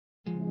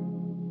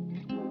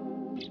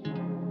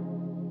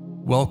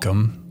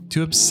Welcome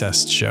to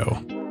Obsessed Show,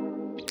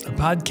 a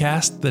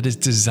podcast that is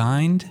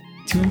designed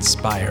to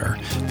inspire,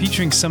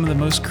 featuring some of the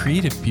most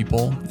creative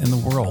people in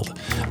the world.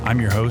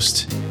 I'm your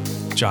host,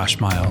 Josh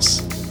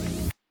Miles.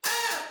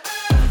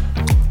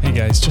 Hey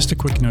guys, just a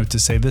quick note to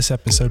say this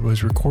episode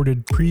was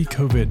recorded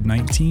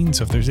pre-COVID-19,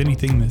 so if there's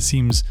anything that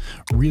seems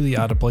really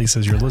out of place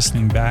as you're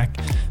listening back,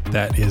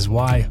 that is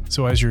why.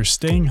 So as you're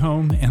staying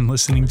home and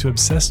listening to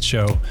Obsessed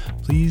Show,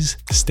 please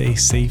stay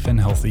safe and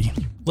healthy.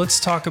 Let's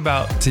talk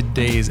about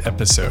today's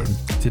episode.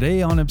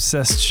 Today on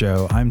Obsessed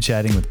Show, I'm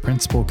chatting with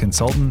principal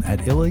consultant at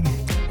Illig,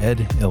 Ed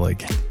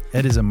Illig.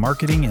 Ed is a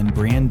marketing and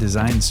brand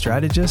design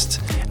strategist,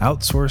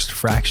 outsourced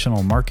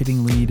fractional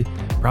marketing lead,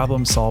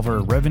 problem solver,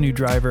 revenue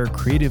driver,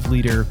 creative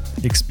leader,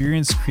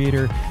 experienced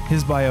creator.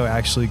 His bio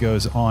actually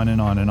goes on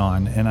and on and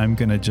on, and I'm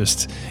going to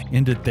just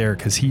end it there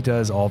because he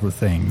does all the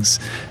things.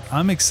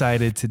 I'm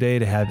excited today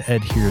to have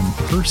Ed here in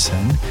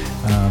person.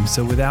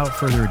 So without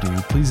further ado,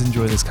 please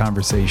enjoy this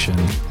conversation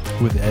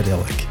with Ed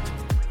Illig.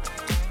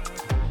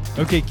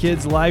 Okay,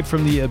 kids, live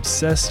from the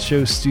Obsessed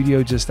Show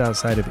studio just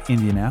outside of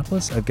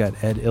Indianapolis, I've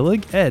got Ed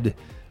Illig. Ed,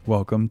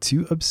 welcome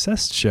to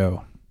Obsessed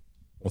Show.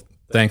 Well,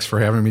 thanks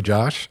for having me,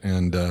 Josh,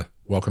 and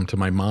welcome to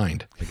my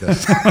mind, I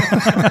guess.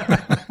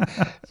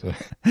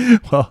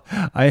 Well,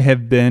 I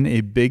have been a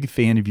big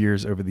fan of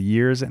yours over the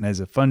years, and as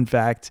a fun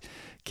fact,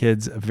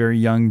 kids, a very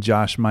young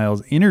Josh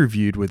Miles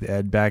interviewed with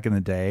Ed back in the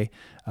day,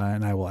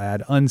 and I will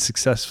add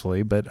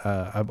unsuccessfully, but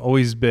I've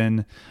always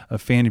been a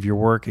fan of your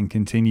work and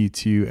continue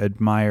to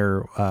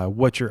admire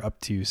what you're up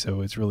to,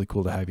 so it's really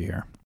cool to have you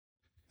here.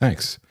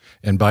 Thanks.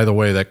 And by the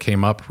way, that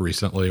came up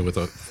recently with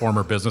a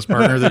former business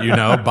partner that you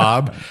know,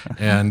 Bob,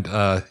 and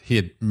he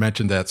had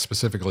mentioned that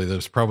specifically. That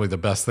was probably the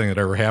best thing that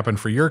ever happened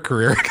for your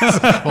career, because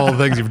all the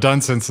things you've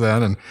done since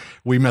then, and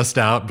we missed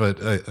out,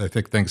 but I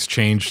think things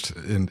changed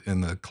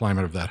in the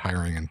climate of that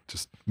hiring and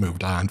just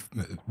moved on.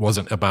 It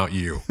wasn't about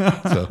you,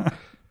 so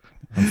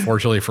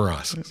unfortunately for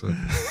us. So.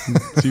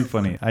 Too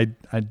funny.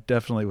 I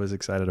definitely was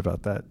excited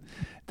about that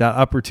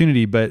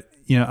opportunity, but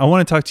I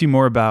want to talk to you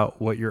more about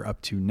what you're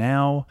up to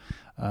now.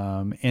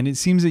 And it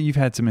seems that you've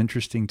had some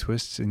interesting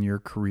twists in your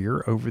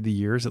career over the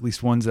years, at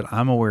least ones that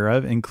I'm aware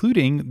of,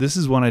 including, this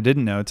is one I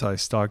didn't know until I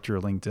stalked your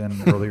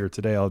LinkedIn earlier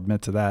today, I'll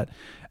admit to that,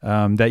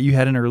 that you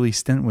had an early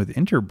stint with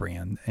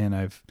Interbrand. And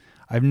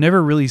I've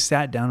never really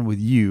sat down with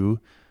you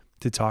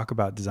to talk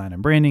about design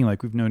and branding.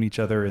 Like, we've known each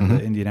other in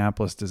the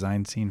Indianapolis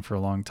design scene for a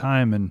long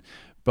time and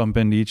bump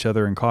into each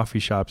other in coffee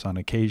shops on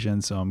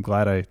occasion. So I'm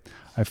glad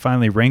I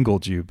finally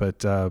wrangled you.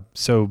 But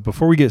so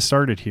before we get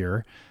started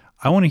here,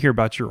 I want to hear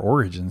about your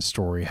origin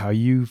story, how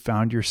you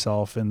found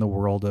yourself in the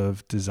world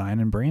of design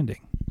and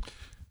branding.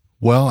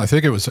 Well, I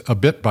think it was a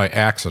bit by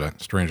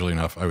accident, strangely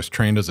enough. I was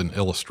trained as an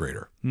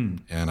illustrator,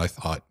 and I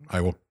thought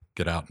I will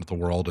get out into the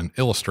world and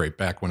illustrate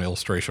back when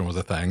illustration was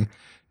a thing.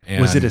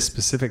 And was it a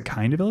specific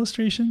kind of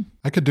illustration?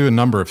 I could do a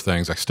number of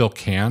things. I still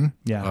can.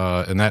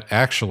 Yeah. And that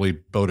actually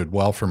boded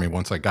well for me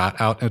once I got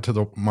out into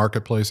the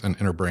marketplace, and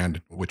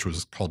Interbrand, which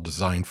was called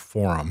Design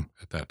Forum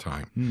at that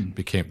time,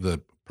 became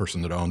the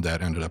person that owned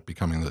that, ended up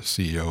becoming the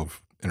CEO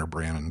of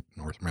Interbrand in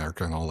North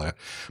America and all that.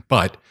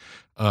 But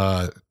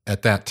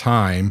at that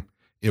time,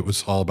 it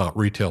was all about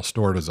retail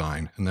store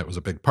design, and that was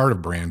a big part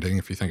of branding.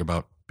 If you think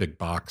about big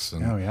box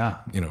and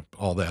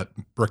all that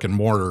brick and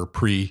mortar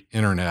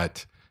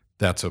pre-internet,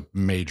 that's a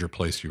major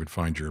place you would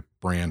find your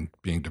brand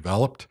being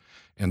developed.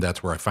 And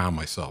that's where I found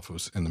myself. It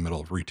was in the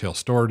middle of retail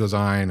store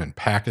design and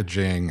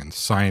packaging and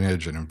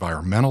signage and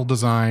environmental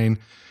design.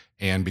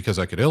 And because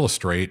I could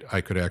illustrate,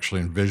 I could actually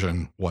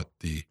envision what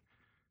the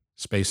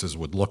spaces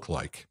would look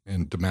like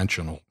in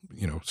dimensional,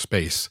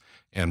 space,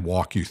 and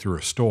walk you through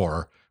a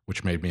store,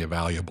 which made me a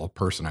valuable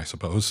person, I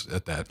suppose,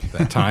 at that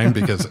time,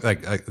 because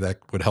that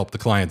would help the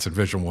clients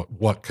envision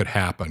what could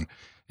happen.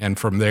 And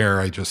from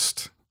there, I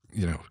just,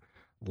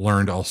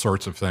 learned all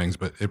sorts of things,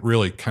 but it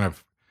really kind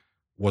of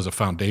was a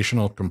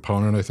foundational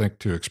component, I think,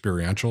 to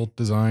experiential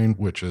design,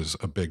 which is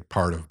a big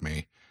part of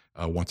me.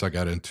 Once I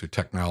got into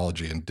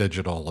technology and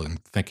digital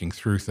and thinking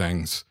through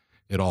things,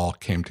 it all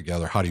came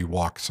together. How do you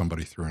walk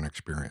somebody through an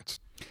experience?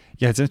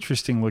 Yeah, it's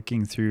interesting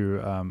looking through,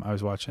 I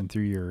was watching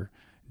through your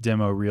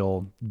demo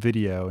reel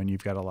video, and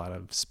you've got a lot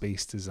of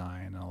space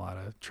design, a lot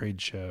of trade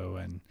show,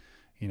 and,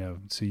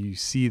 so you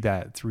see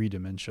that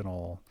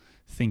three-dimensional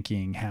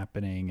thinking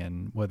happening,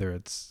 and whether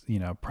it's,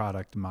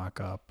 product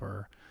mock-up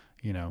or,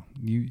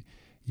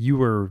 you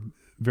were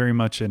very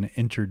much an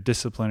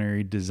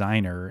interdisciplinary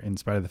designer, in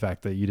spite of the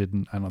fact that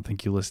I don't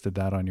think you listed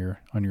that on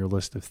your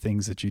list of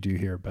things that you do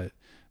here, but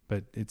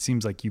it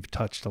seems like you've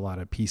touched a lot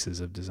of pieces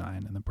of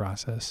design in the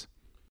process.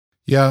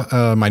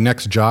 Yeah. My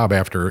next job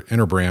after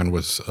Interbrand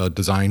was a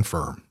design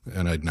firm,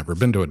 and I'd never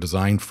been to a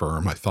design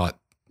firm. I thought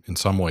in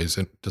some ways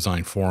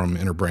Design Forum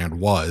Interbrand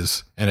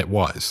was, and it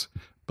was,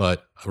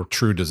 but a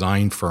true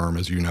design firm,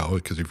 as you know,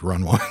 because you've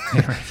run one,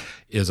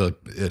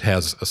 it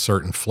has a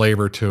certain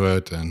flavor to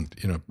it, and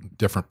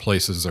different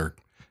places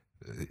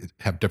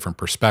have different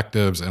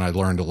perspectives, and I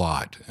learned a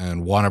lot.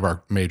 And one of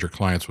our major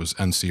clients was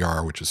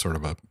NCR, which is sort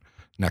of a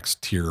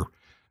next tier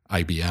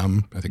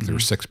IBM. I think there were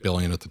 6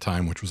 billion at the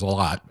time, which was a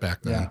lot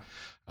back then.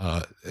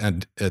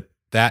 And at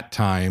that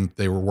time,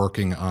 they were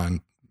working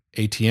on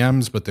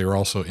ATMs, but they were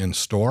also in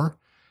store.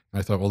 And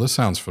I thought, well, this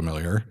sounds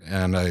familiar.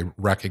 And I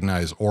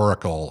recognized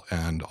Oracle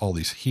and all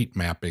these heat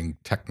mapping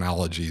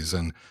technologies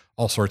and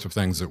all sorts of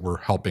things that were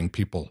helping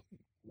people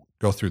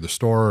go through the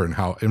store and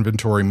how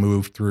inventory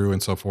moved through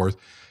and so forth.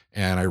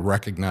 And I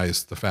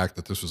recognized the fact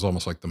that this was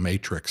almost like the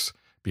matrix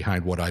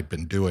behind what I'd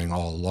been doing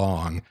all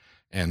along.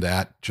 And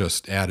that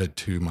just added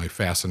to my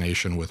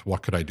fascination with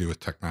what could I do with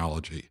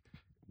technology,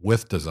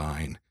 with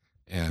design,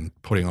 and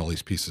putting all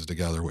these pieces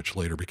together, which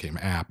later became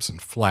apps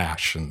and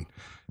Flash, and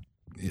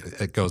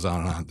it goes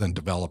on and on, then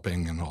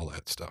developing and all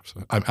that stuff.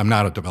 So I'm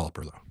not a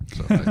developer, though.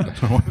 So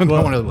I don't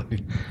want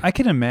to. I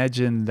can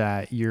imagine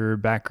that your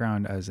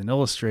background as an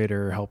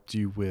illustrator helped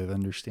you with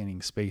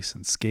understanding space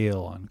and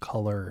scale and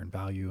color and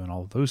value and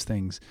all of those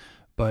things.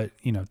 But,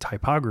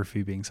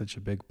 typography being such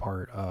a big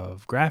part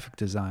of graphic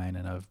design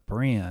and of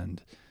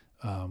brand,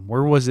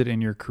 where was it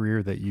in your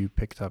career that you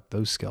picked up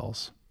those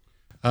skills?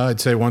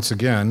 I'd say once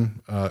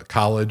again,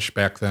 college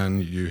back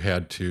then, you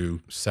had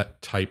to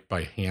set type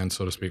by hand,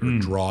 so to speak, or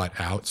draw it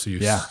out. So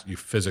you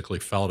physically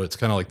felt it. It's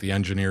kind of like the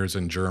engineers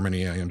in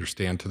Germany. I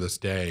understand to this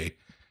day,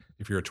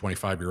 if you're a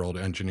 25-year-old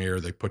engineer,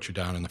 they put you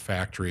down in the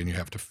factory and you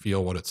have to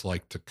feel what it's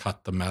like to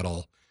cut the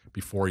metal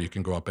before you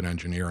can go up and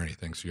engineer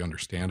anything, so you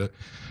understand it.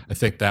 I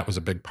think that was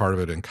a big part of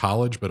it in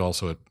college, but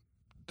also at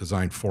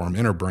Design Forum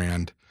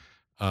Interbrand,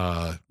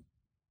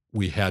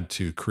 we had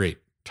to create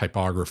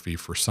typography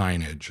for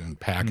signage and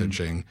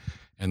packaging,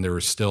 and there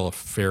was still a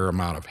fair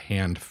amount of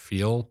hand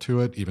feel to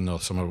it, even though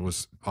some of it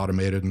was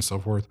automated and so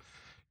forth.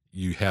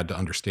 You had to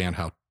understand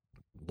how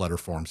letter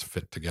forms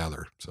fit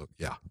together. So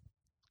yeah,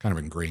 kind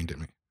of ingrained in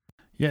me.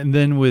 Yeah, and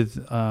then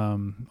with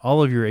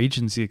all of your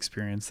agency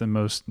experience, then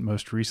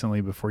most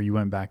recently, before you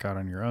went back out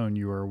on your own,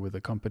 you were with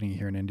a company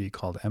here in Indy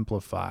called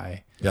Amplify.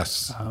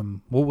 Yes.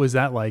 What was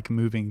that like,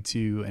 moving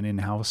to an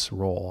in-house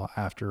role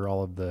after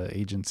all of the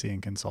agency and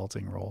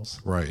consulting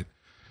roles? Right.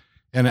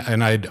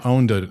 And I'd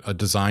owned a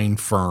design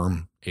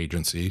firm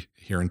agency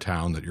here in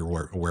town that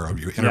you're aware of.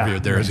 You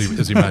interviewed there,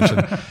 as you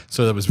mentioned.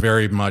 So that was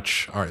very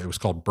much, it was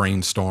called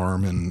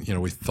Brainstorm, and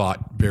we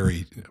thought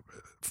very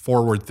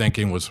forward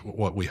thinking was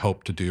what we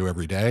hoped to do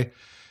every day.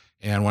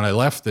 And when I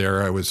left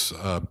there, I was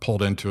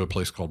pulled into a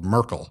place called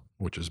Merkle,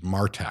 which is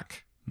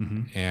MarTech.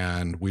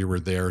 And we were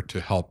there to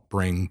help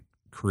bring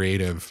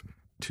creative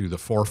to the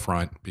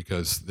forefront,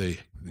 because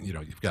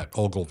you've got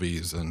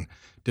Ogilvy's and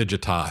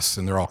Digitas,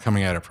 and they're all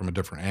coming at it from a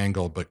different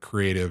angle, but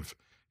creative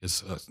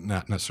is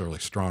not necessarily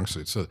strong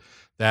suit. So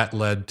that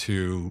led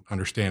to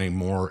understanding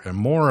more and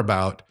more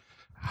about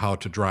how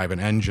to drive an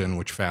engine,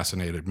 which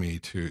fascinated me,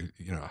 to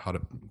how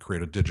to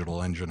create a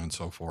digital engine and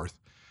so forth,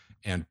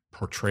 and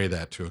portray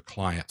that to a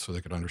client so they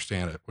could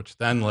understand it, which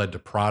then led to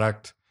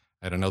product.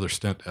 I had another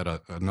stint at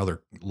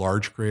another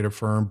large creative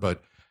firm,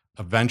 but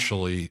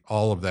eventually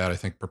all of that, I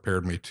think,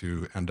 prepared me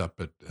to end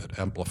up at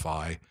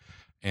Amplify.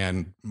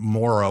 And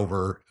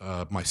moreover,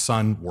 my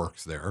son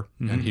works there,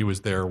 and he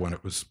was there when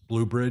it was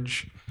Blue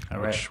Bridge,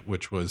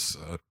 which was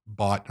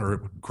bought,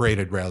 or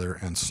created rather,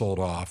 and sold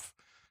off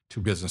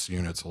 2 business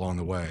units along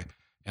the way.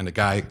 And the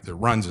guy that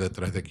runs it,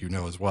 that I think you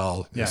know as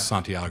well, is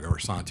Santiago, or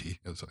Santi,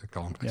 as I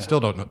call him. I still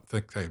don't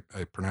think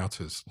I pronounce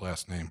his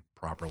last name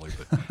properly,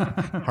 but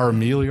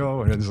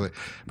Jaramillo.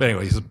 But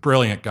anyway, he's a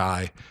brilliant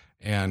guy.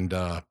 And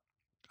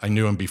I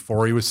knew him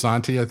before he was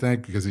Santi, I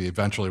think, because he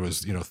eventually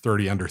was,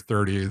 30 Under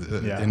 30 in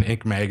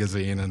Inc.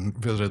 magazine, and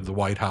visited the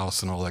White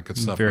House and all that good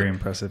stuff. Very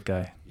impressive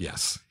guy.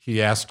 Yes.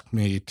 He asked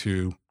me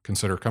to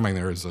consider coming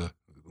there as a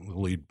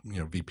lead,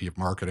 VP of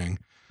marketing.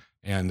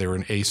 And they were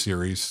an A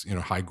series,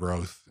 high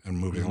growth and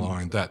moving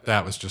along.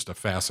 That was just a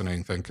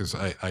fascinating thing, because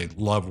I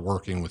love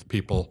working with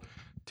people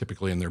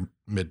typically in their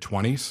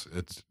mid-20s.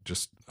 It's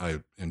just,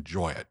 I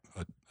enjoy it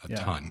a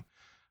ton.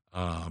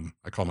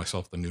 I call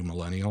myself the new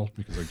millennial,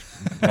 because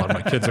a lot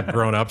of my kids have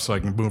grown up, so I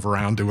can move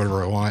around, do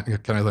whatever I want,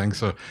 kind of thing.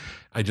 So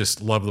I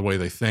just love the way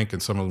they think,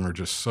 and some of them are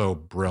just so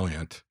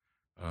brilliant.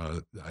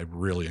 I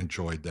really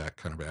enjoyed that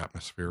kind of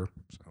atmosphere.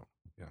 So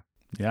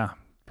yeah,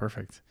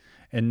 perfect.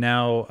 And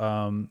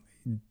now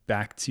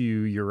back to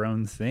your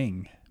own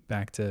thing,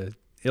 back to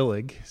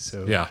Illig.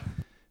 So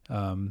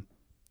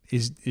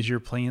is your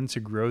plan to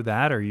grow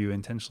that? Are you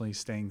intentionally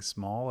staying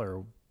small,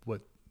 or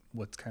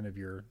what's kind of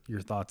your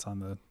thoughts on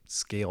the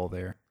scale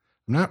there?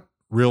 I'm not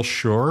real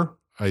sure.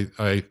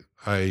 I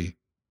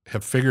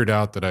have figured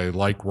out that I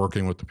like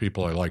working with the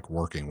people I like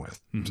working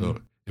with. So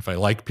if I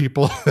like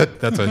people,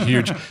 that's a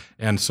huge,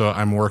 and so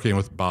I'm working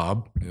with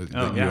Bob,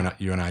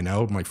 you and I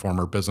know, my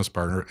former business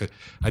partner.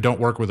 I don't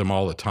work with him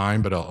all the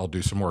time, but I'll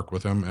do some work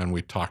with him, and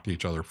we talk to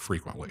each other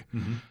frequently.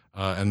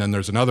 And then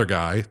there's another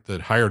guy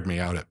that hired me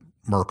out at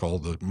Merkle,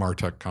 the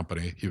MarTech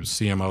company. He was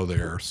CMO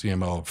there,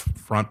 CMO of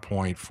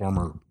FrontPoint,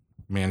 former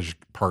managed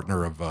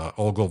partner of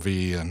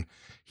Ogilvy, and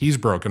he's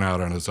broken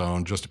out on his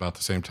own just about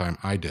the same time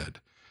I did.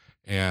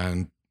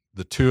 And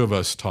the two of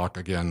us talk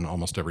again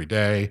almost every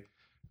day.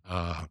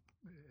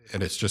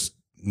 And it's just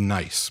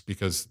nice,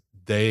 because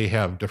they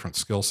have different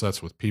skill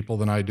sets with people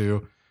than I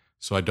do.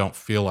 So I don't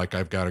feel like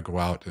I've got to go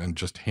out and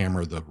just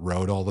hammer the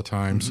road all the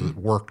time. So that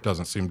work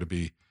doesn't seem to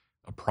be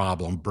a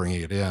problem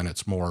bringing it in.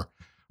 It's more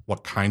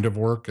what kind of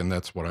work. And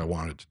that's what I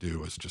wanted to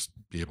do, is just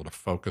be able to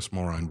focus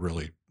more on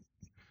really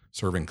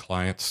serving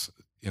clients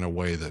in a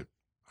way that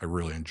I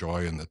really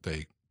enjoy and that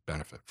they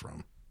benefit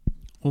from.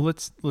 Well,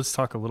 let's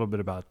talk a little bit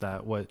about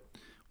that.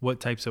 What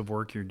types of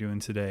work you're doing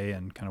today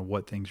and kind of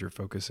what things you're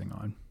focusing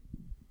on.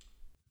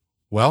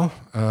 Well,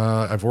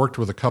 I've worked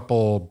with a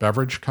couple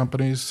beverage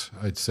companies.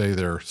 I'd say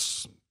they're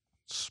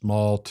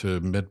small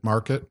to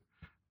mid-market,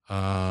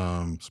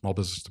 small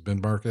business to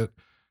mid-market.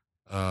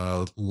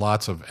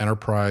 Lots of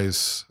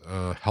enterprise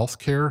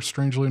healthcare,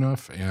 strangely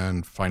enough,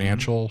 and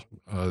financial,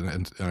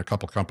 and a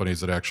couple companies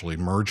that actually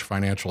merge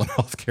financial and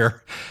healthcare.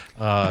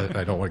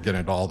 I don't want to get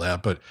into all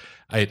that, but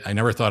I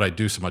never thought I'd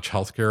do so much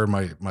healthcare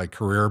in my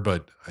career,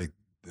 but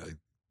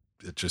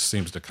it just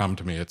seems to come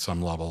to me at some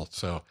level.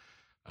 So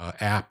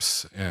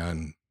apps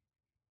and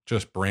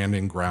just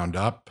branding ground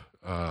up,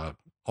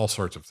 all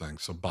sorts of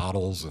things. So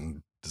bottles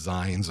and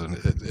designs, and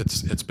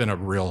it's been a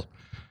real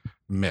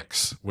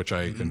mix, which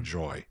I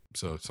enjoy.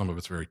 So some of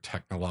it's very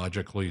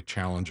technologically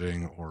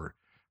challenging or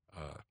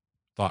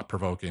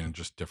thought-provoking in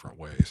just different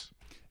ways.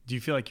 Do you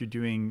feel like you're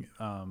doing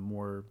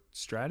more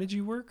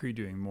strategy work? Or are you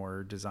doing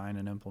more design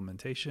and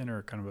implementation,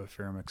 or kind of a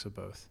fair mix of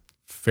both?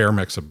 Fair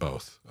mix of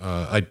both.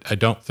 I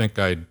don't think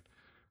I'd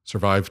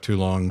survive too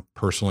long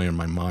personally in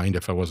my mind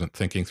if I wasn't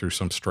thinking through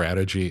some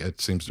strategy. It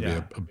seems to be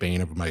a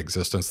bane of my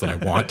existence that I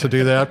want to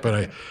do that,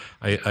 but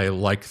I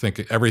like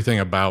thinking everything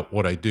about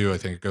what I do. I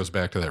think it goes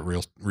back to that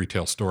real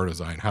retail store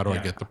design. How do I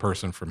get the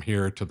person from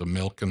here to the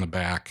milk in the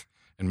back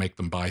and make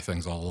them buy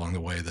things all along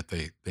the way that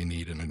they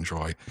need and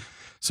enjoy?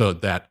 So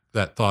that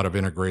thought of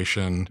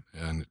integration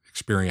and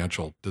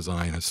experiential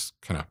design is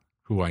kind of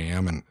who I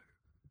am, and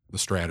the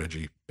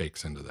strategy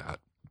bakes into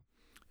that.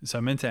 So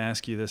I meant to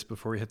ask you this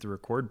before we hit the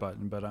record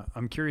button, but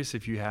I'm curious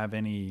if you have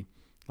any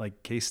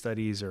like case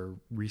studies or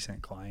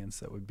recent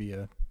clients that would be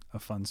a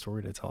fun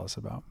story to tell us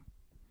about.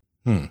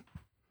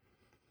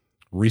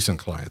 Recent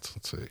clients,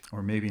 let's see.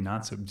 Or maybe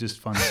not so, just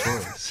fun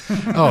stories.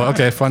 Oh,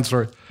 okay, fun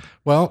story.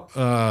 Well,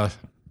 are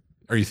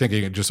you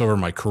thinking just over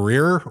my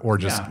career or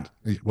just,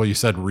 well, you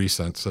said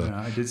recent. So. No,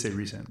 I did say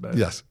recent, but.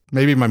 Yes.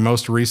 Maybe my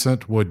most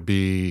recent would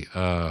be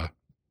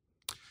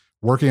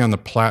working on the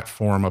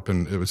platform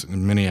it was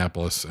in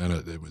Minneapolis,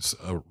 and it was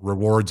a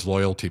rewards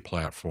loyalty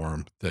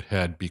platform that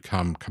had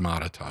become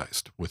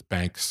commoditized with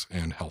banks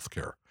and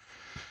healthcare.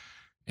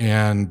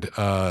 And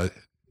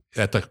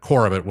at the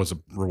core of it was a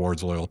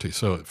rewards loyalty.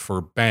 So for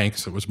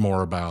banks, it was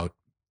more about,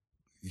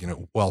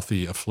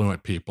 wealthy,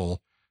 affluent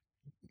people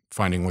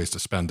finding ways to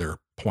spend their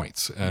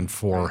points. And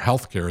for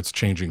healthcare, it's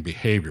changing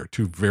behavior.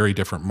 Two very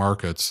different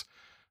markets,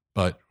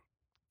 but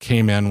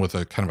came in with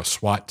a kind of a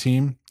SWAT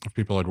team of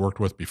people I'd worked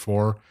with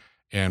before.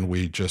 And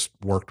we just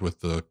worked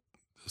with the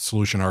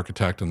solution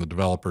architect and the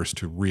developers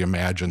to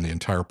reimagine the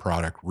entire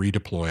product,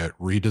 redeploy it,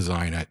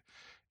 redesign it,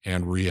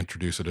 and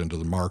reintroduce it into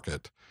the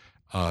market.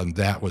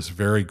 That was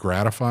very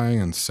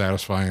gratifying and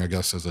satisfying, I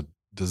guess, as a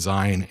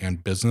design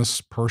and business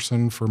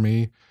person for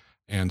me.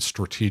 And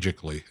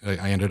strategically,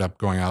 I ended up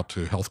going out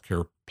to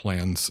healthcare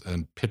plans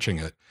and pitching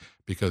it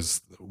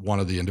because one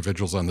of the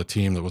individuals on the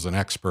team that was an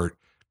expert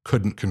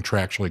couldn't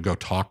contractually go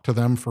talk to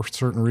them for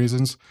certain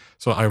reasons.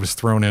 So I was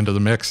thrown into the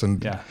mix.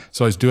 And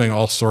so I was doing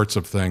all sorts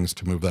of things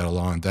to move that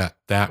along.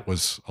 That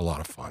was a lot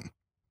of fun.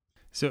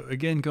 So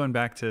again, going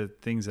back to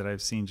things that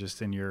I've seen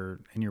just in your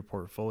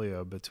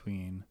portfolio,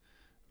 between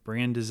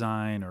brand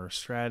design or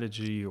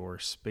strategy or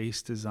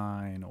space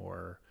design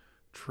or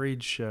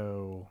trade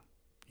show,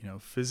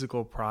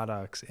 physical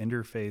products,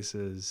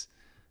 interfaces,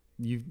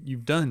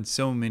 you've done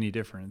so many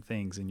different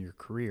things in your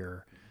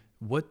career.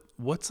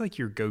 What's like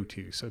your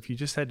go-to? So if you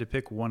just had to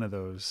pick one of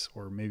those,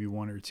 or maybe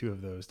one or two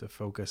of those to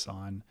focus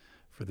on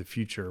for the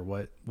future,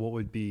 what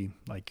would be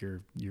like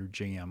your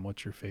jam?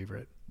 What's your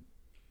favorite?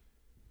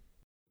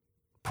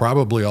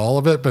 Probably all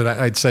of it, but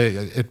I'd say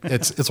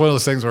it's one of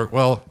those things where,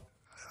 well,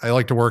 I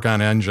like to work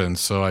on engines,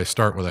 so I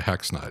start with a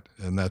hex nut,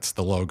 and that's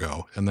the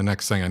logo. And the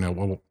next thing I know,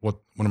 well,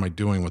 what am I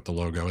doing with the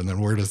logo? And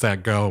then where does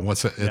that go? And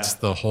it's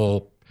the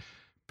whole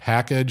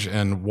package,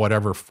 and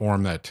whatever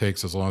form that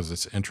takes, as long as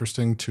it's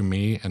interesting to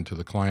me and to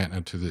the client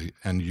and to the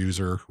end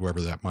user, whoever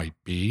that might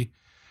be,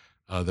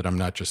 that I'm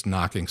not just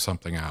knocking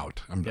something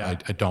out.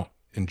 I don't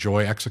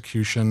enjoy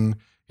execution.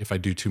 If I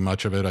do too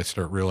much of it, I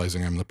start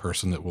realizing I'm the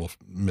person that will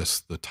miss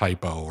the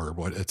typo or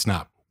what. It's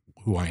not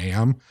who I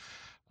am.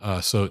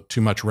 So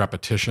too much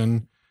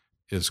repetition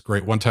is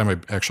great. One time I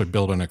actually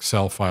built an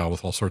Excel file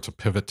with all sorts of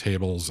pivot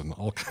tables and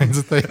all kinds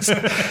of things.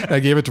 I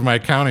gave it to my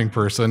accounting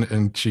person,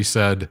 and she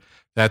said,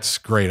 "That's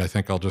great. I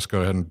think I'll just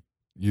go ahead and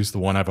use the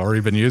one I've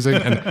already been using."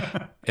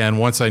 And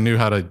once I knew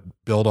how to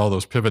build all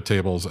those pivot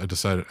tables, I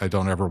decided I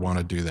don't ever want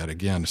to do that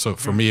again. So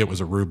for me, it was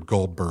a Rube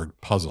Goldberg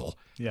puzzle.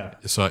 Yeah.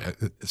 So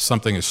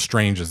something as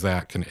strange as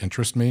that can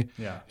interest me.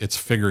 Yeah. It's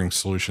figuring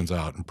solutions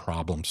out, and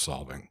problem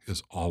solving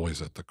is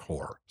always at the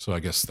core. So I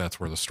guess that's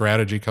where the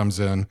strategy comes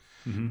in,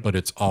 but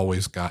it's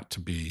always got to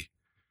be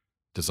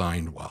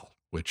designed well,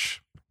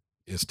 which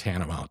is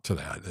tantamount to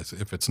that.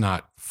 If it's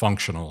not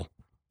functional,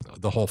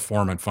 the whole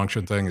form and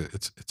function thing,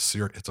 it's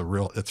for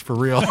real.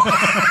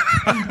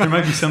 There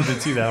might be something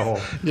to that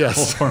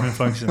whole form and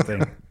function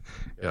thing.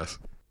 Yes.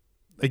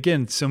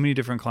 Again, so many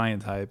different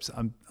client types.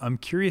 I'm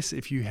curious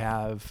if you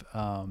have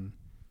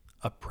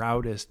a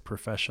proudest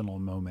professional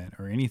moment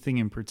or anything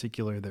in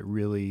particular that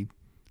really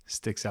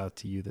sticks out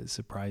to you that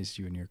surprised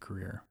you in your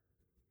career.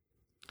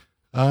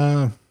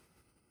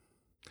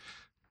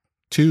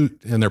 Two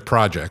in their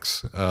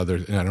projects. And I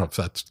don't know if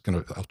that's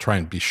I'll try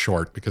and be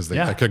short because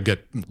I could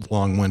get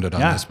long-winded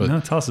on this. But no,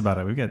 tell us about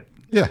it. We've got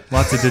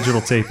lots of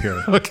digital tape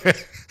here. Okay.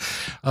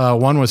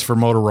 One was for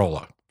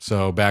Motorola.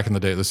 So back in the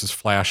day, this is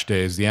Flash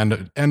days, the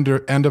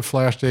end of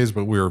Flash days,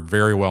 but we were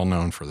very well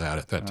known for that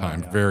at that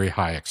time. Very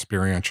high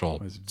experiential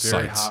sites. It was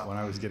very hot when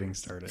I was getting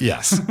started.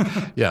 Yes.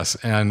 Yes.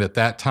 And at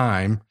that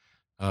time,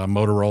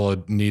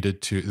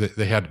 Motorola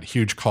they had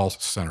huge call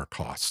center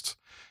costs.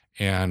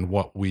 And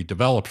what we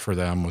developed for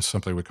them was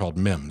something we called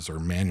MIMS, or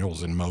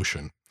Manuals in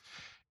Motion.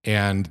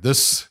 And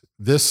this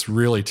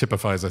really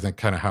typifies, I think,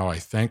 kind of how I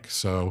think.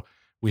 So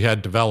we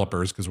had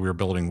developers because we were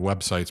building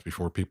websites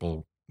before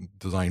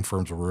design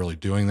firms were really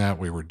doing that.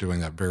 We were doing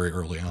that very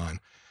early on.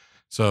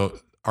 So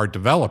our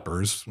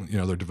developers,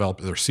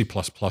 they're C++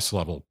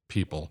 level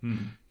people.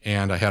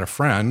 And I had a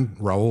friend,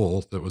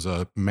 Raul, that was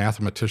a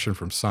mathematician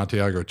from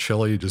Santiago,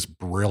 Chile, just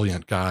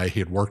brilliant guy. He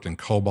had worked in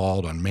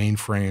COBOL on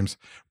mainframes,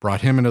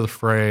 brought him into the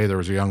fray. There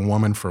was a young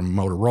woman from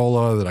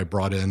Motorola that I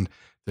brought in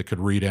that could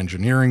read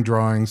engineering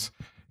drawings,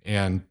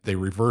 and they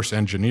reverse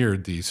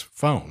engineered these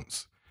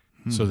phones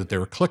so that they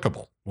were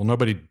clickable. Well,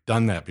 nobody had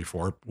done that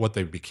before. What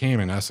they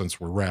became, in essence,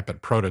 were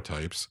rapid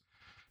prototypes.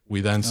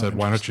 We then said,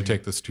 why don't you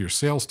take this to your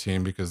sales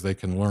team, because they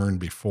can learn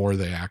before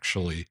they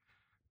actually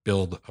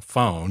build a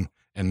phone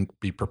and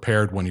be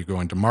prepared when you go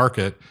into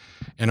market.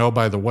 And oh,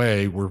 by the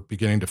way, we're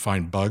beginning to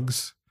find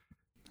bugs.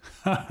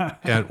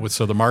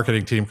 So the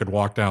marketing team could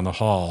walk down the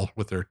hall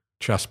with their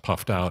chest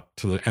puffed out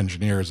to the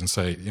engineers and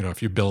say,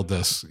 if you build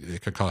this,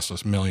 it could cost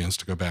us millions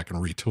to go back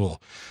and retool.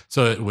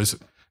 So it was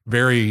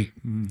very,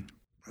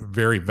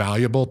 very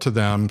valuable to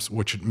them,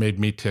 which made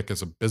me tick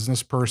as a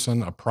business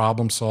person, a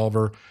problem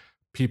solver.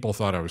 People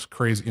thought I was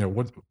crazy.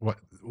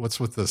 What's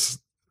with this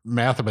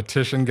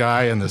mathematician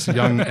guy and this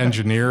young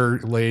engineer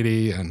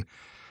lady? And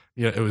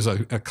it was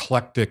an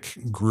eclectic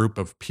group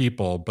of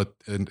people,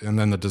 and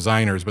then the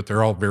designers, but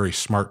they're all very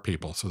smart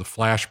people. So the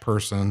Flash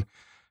person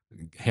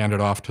handed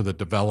off to the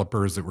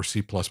developers that were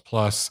C++.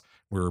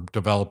 We were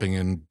developing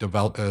in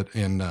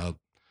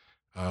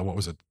what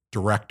was it?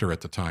 Director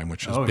at the time,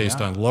 which is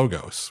based on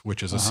Logos,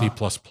 which is a C++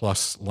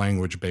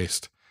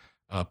 language-based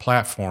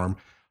platform.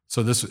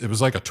 So it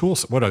was like a tool.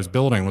 What I was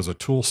building was a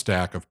tool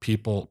stack of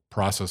people,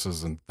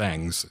 processes, and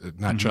things.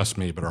 Not just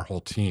me, but our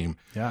whole team.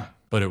 Yeah.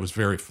 But it was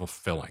very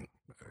fulfilling,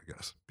 I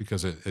guess,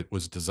 because it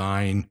was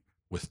design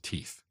with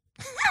teeth.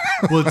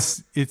 Well,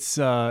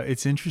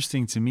 it's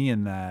interesting to me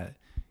in that,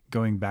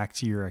 going back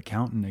to your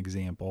accountant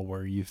example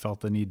where you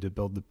felt the need to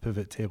build the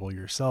pivot table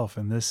yourself.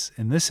 In this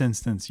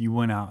instance, you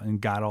went out and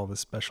got all the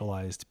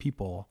specialized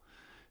people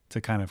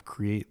to kind of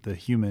create the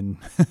human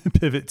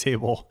pivot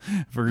table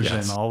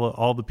version,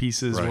 all the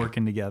pieces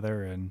working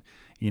together and,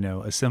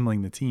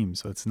 assembling the team.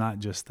 So it's not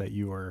just that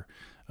you are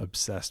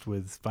obsessed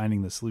with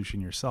finding the solution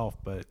yourself,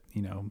 but,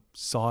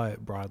 saw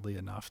it broadly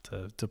enough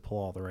to pull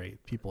all the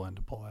right people in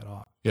to pull that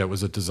off. Yeah. It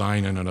was a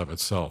design in and of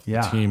itself.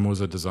 Yeah. The team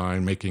was a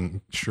design,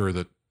 making sure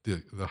that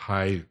the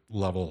high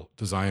level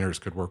designers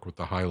could work with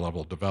the high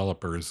level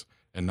developers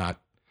and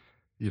not,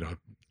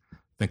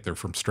 think they're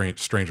from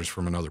strangers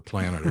from another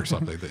planet or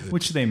something.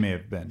 Which they may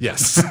have been.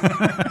 Yes.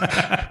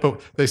 But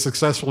they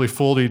successfully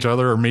fooled each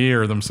other or me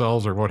or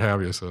themselves or what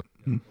have you. So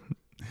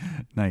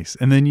nice.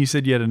 And then you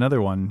said you had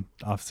another one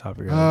off the top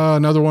of your head.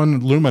 Another one,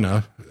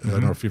 Lumina. I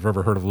don't know if you've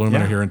ever heard of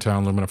Lumina here in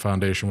town. Lumina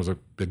Foundation was a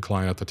big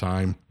client at the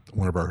time.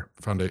 One of our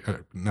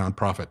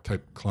nonprofit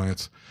type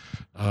clients.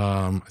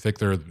 I think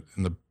they're in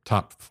the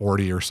top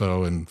 40 or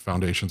so in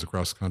foundations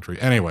across the country.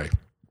 Anyway,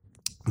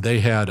 they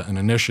had an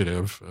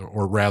initiative,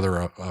 or rather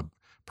a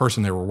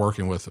person they were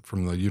working with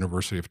from the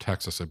University of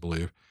Texas, I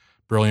believe,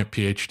 brilliant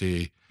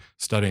PhD,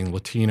 studying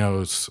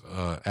Latinos'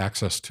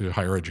 access to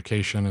higher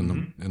education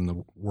in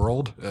the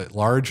world at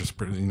large,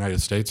 in the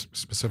United States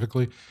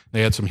specifically.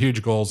 They had some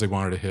huge goals they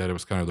wanted to hit. It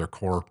was kind of their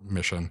core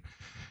mission.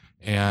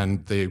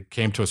 And they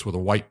came to us with a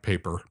white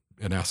paper,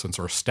 in essence,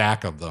 or a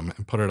stack of them,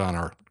 and put it on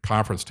our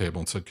conference table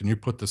and said, can you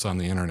put this on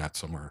the internet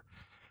somewhere?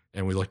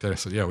 And we looked at it and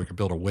said, yeah, we could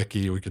build a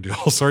wiki, we could do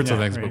all sorts of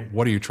things, but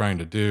what are you trying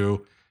to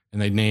do?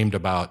 And they named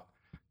about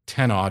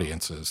 10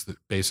 audiences that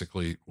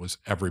basically was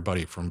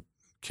everybody from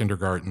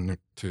kindergarten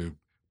to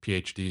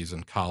PhDs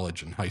in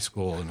college and high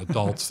school and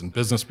adults and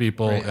business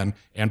people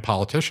and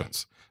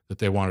politicians that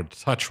they wanted to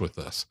touch with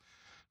this.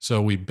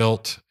 So we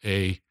built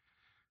a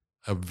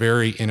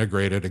very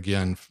integrated,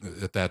 again,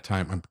 at that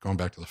time, I'm going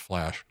back to the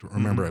Flash.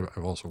 Remember,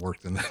 I've also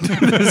worked in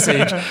this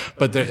age,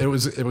 but it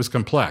was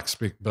complex.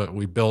 But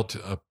we built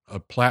a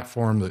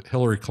platform that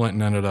Hillary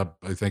Clinton ended up,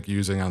 I think,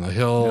 using on the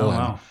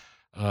Hill.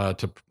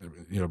 to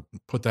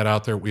put that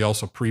out there. We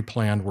also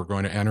pre-planned we're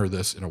going to enter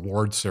this in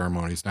award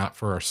ceremonies, not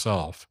for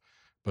ourselves,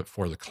 but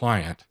for the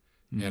client.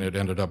 Mm-hmm. And it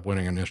ended up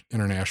winning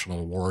international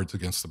awards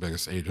against the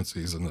biggest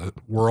agencies in the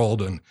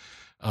world, and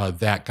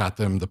that got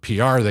them the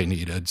PR they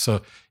needed.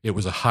 So it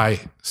was a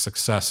high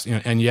success,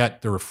 and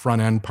yet there were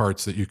front end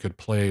parts that you could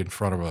play in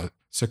front of a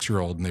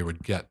 6-year-old, and they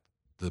would get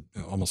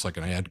almost like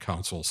an ad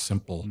council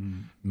simple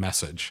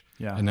message.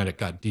 Yeah. And then it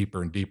got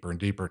deeper and deeper and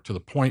deeper to the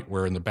point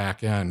where in the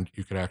back end,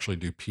 you could actually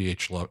do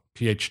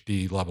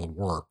PhD level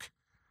work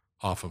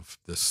off of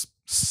this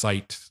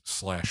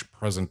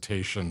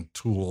site/presentation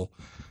tool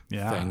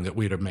thing that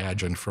we'd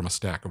imagined from a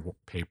stack of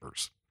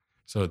papers.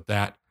 So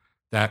that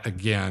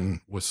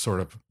again was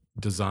sort of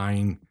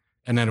design.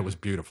 And then it was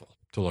beautiful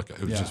to look at.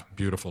 It was just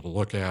beautiful to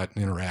look at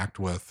and interact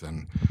with,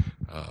 and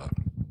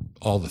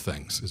all the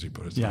things, as you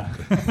put it. Yeah.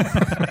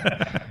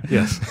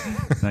 Yes.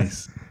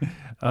 Nice.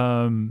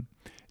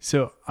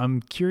 So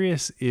I'm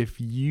curious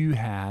if you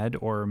had,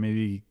 or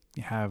maybe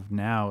have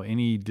now,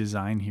 any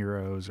design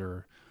heroes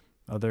or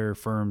other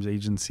firms,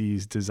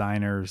 agencies,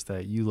 designers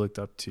that you looked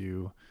up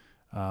to,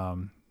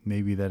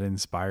 maybe that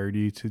inspired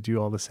you to do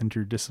all this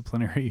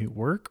interdisciplinary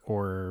work,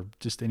 or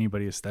just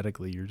anybody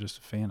aesthetically you're just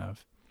a fan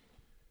of?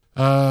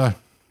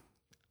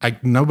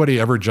 Nobody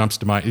ever jumps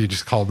to mind. You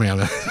just called me on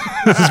that.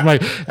 This is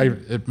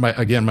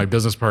my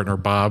business partner,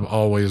 Bob,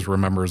 always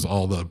remembers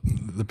all the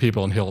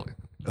people, and he'll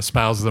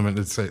espouse them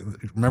and say,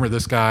 remember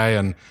this guy?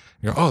 And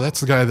oh, that's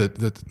the guy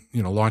that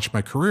launched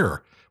my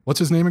career. What's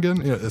his name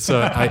again?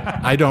 So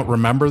I don't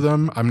remember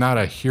them. I'm not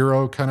a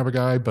hero kind of a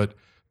guy, but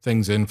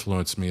things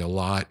influence me a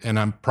lot. And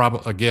I'm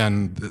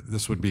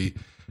this would be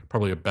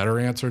probably a better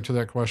answer to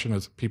that question,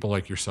 is people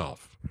like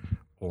yourself,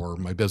 or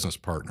my business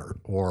partner,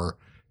 or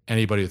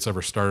anybody that's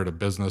ever started a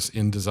business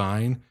in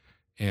design.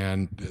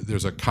 And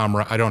there's a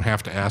I don't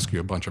have to ask you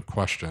a bunch of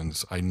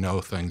questions. I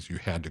know things you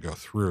had to go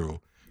through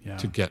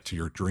to get to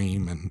your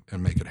dream and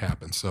make it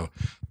happen. So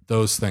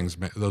those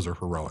are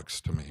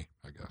heroics to me,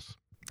 I guess.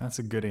 That's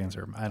a good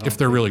answer. If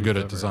they're really good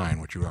at design,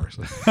 which you are.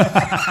 So. So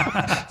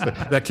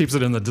that keeps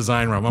it in the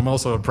design realm. I'm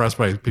also impressed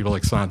by people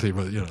like Santi,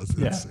 but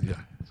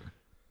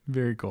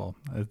Very cool.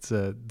 That's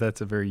a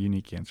very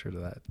unique answer to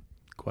that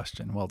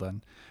question. Well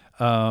done.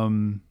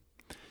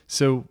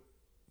 So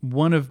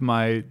one of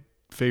my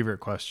favorite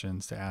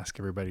questions to ask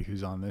everybody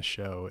who's on this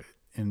show,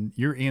 and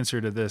your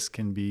answer to this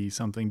can be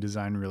something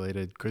design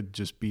related, could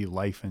just be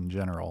life in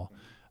general.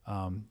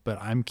 But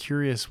I'm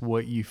curious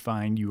what you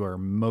find you are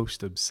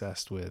most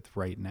obsessed with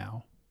right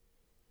now.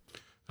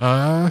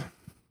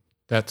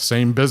 That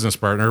same business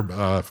partner,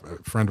 a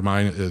friend of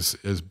mine,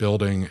 is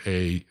building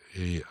a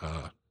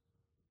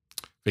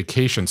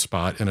vacation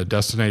spot in a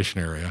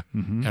destination area,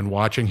 and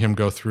watching him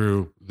go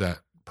through that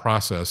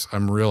process,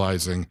 I'm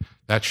realizing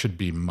that should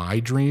be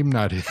my dream,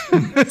 not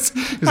his.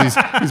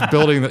 he's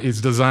building he's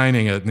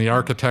designing it, and the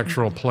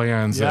architectural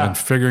plans and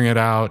figuring it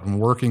out and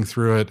working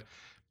through it.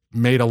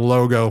 Made a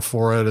logo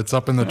for it. It's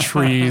up in the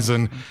trees,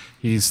 and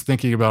he's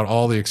thinking about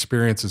all the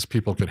experiences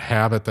people could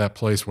have at that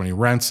place when he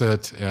rents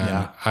it.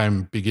 And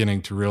I'm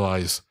beginning to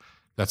realize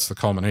that's the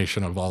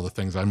culmination of all the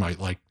things I might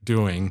like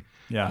doing.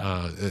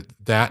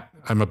 That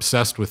I'm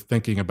obsessed with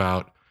thinking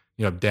about.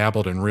 I've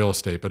dabbled in real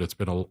estate, but it's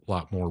been a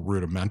lot more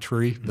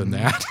rudimentary than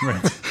that.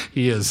 Right.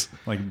 He is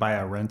like buy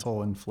a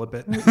rental and flip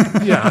it.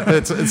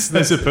 It's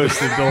as opposed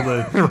to build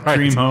a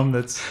dream home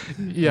that's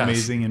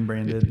amazing and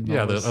branded. And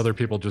that other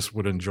people just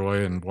would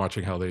enjoy, and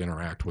watching how they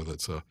interact with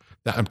it. So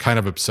I'm kind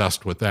of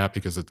obsessed with that,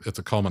 because it's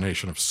a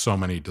culmination of so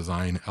many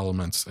design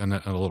elements and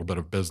a little bit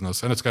of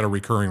business, and it's got a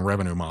recurring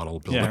revenue model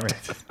built in.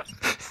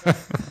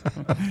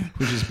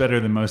 Which is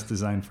better than most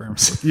design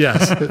firms.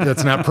 Yes,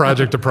 it's not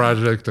project to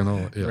project and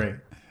all. Yeah. Right.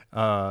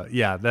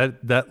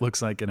 That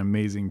looks like an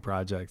amazing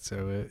project.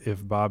 So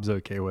if Bob's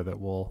okay with it,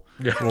 we'll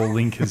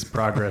link his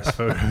progress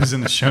photos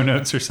in the show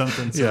notes or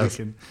something, so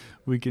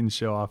we can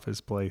show off his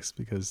place,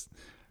 because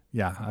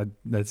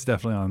that's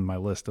definitely on my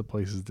list of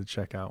places to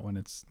check out when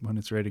it's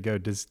ready to go.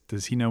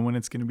 Does he know when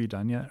it's going to be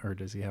done yet, or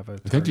does he have a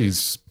target? I think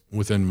he's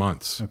within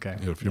months. Okay,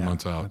 a few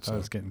months out. I thought it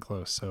was getting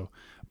close. So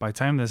by the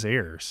time this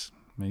airs,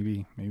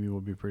 maybe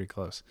we'll be pretty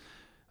close.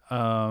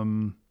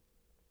 What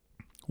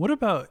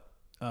about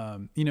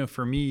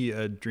for me,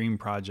 a dream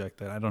project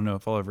that I don't know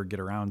if I'll ever get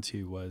around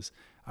to was,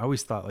 I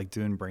always thought like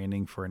doing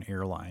branding for an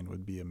airline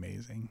would be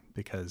amazing,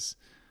 because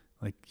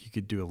like you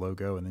could do a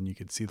logo and then you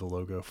could see the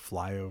logo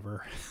fly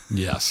over.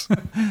 Yes.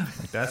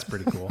 Like that's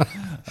pretty cool.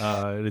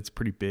 It's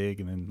pretty big,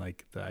 and then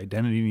like the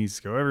identity needs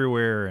to go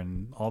everywhere,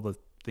 and all the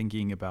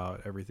thinking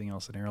about everything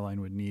else an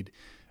airline would need.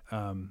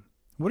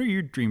 What are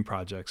your dream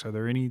projects? Are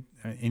there any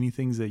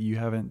things that you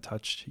haven't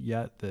touched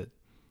yet that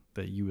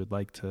you would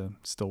like to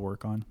still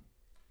work on?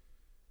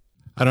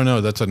 I don't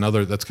know. That's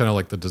kind of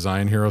like the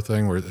design hero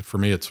thing, where for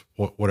me, it's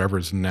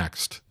whatever's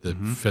next that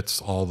fits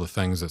all the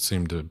things that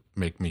seem to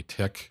make me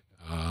tick.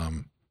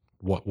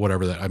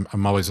 Whatever that,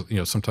 I'm always,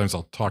 sometimes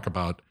I'll talk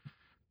about,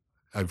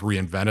 I've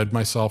reinvented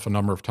myself a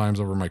number of times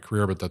over my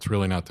career, but that's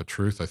really not the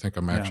truth. I think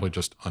I'm actually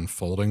just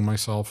unfolding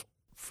myself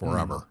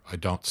forever. I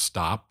don't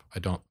stop.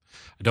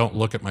 I don't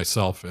look at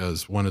myself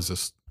as when is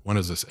this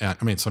end?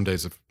 I mean, some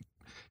days if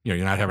you're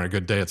not having a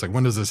good day, it's like,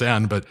 when does this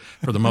end? But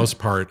for the most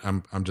part,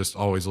 I'm just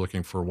always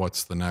looking for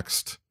what's the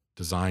next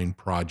design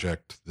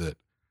project that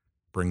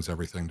brings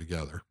everything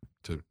together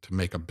to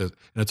make a business.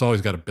 And it's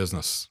always got a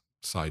business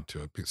side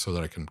to it so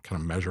that I can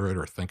kind of measure it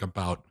or think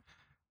about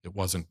it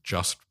wasn't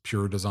just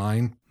pure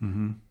design,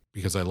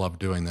 because I love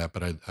doing that.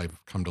 But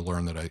I've come to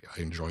learn that I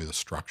enjoy the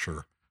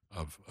structure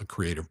of a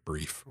creative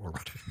brief or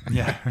whatever.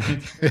 Yeah.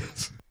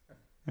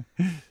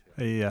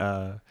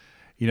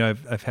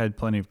 I've had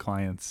plenty of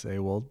clients say,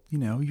 well,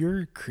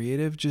 you're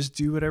creative, just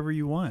do whatever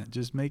you want.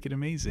 Just make it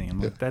amazing.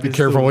 And like, that be is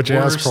careful the what you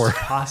ask for. worst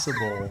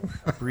possible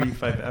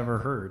brief I've ever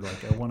heard.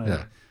 Like I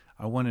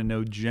want to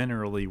know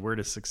generally where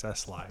does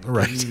success lie.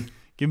 Right.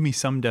 Give me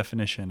some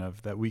definition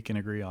of that we can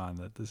agree on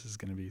that this is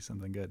going to be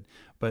something good.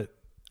 But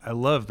I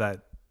love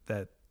that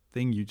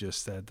thing you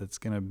just said that's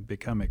going to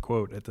become a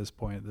quote at this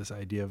point, this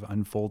idea of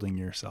unfolding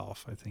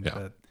yourself. I think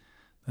that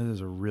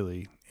is a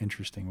really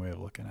interesting way of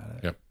looking at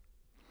it.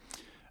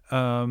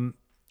 Yep.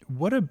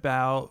 What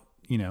about,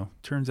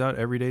 turns out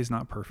every day is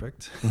not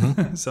perfect.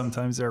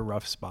 Sometimes there are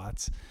rough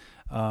spots.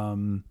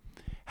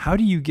 How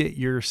do you get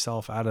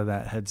yourself out of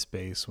that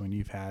headspace when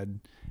you've had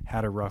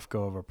a rough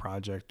go of a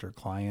project or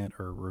client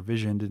or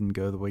revision didn't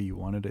go the way you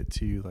wanted it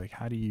to? Like,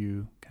 how do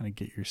you kind of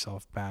get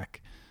yourself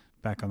back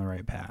on the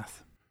right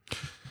path?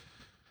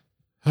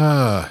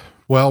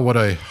 Well, what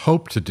I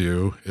hope to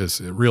do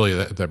is really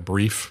that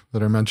brief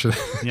that I mentioned.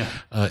 Yeah.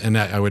 And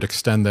that I would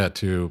extend that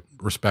to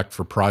respect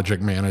for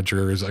project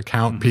managers,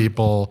 account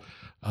people,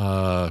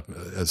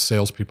 as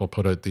salespeople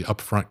put it, the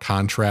upfront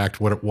contract.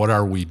 What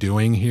are we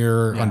doing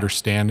here? Yeah.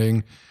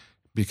 Understanding,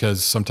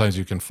 because sometimes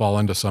you can fall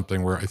into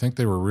something where I think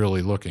they were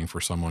really looking for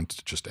someone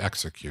to just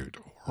execute,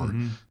 or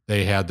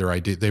they had their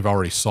idea. They've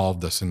already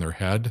solved this in their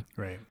head.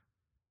 Right.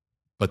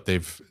 But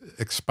they've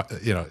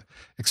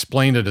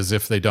explained it as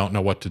if they don't know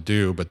what to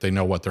do, but they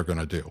know what they're going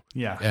to do.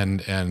 Yeah.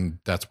 And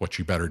that's what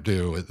you better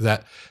do.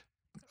 That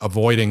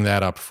avoiding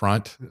that up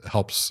front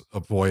helps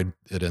avoid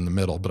it in the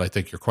middle. But I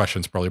think your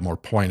question's probably more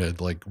pointed,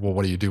 like, well,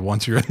 what do you do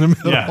once you're in the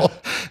middle? Yeah.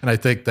 And I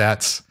think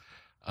that's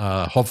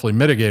hopefully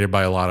mitigated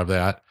by a lot of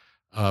that.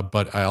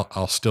 But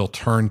I'll still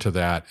turn to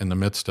that in the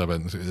midst of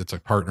it. It's a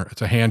partner.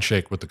 It's a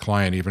handshake with the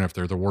client, even if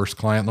they're the worst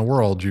client in the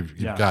world. You've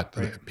got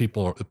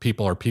people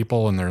are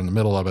people, and they're in the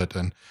middle of it,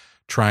 and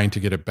trying to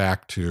get it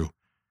back to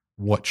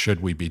what should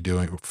we be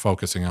doing,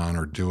 focusing on,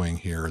 or doing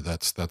here.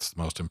 That's the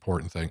most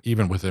important thing,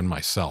 even within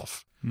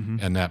myself.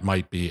 And that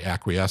might be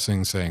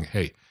acquiescing, saying,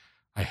 "Hey,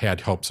 I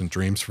had hopes and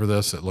dreams for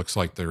this. It looks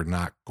like they're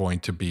not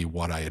going to be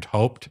what I had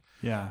hoped.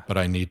 Yeah. But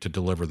I need to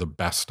deliver the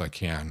best I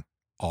can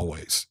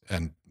always."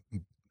 And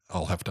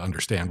I'll have to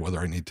understand whether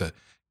I need to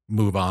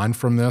move on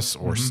from this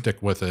or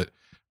stick with it,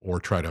 or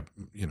try to,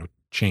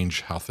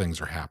 change how things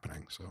are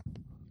happening.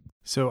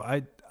 So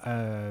I,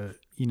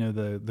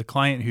 the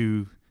client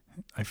who,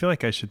 I feel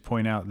like I should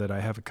point out that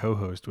I have a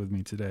co-host with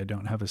me today. I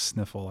don't have a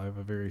sniffle. I have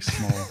a very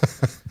small,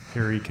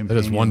 hairy companion. That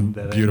is one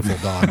beautiful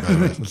dog. By the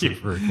way. It's a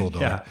very cool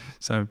dog. Yeah.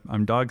 So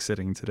I'm dog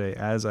sitting today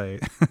as I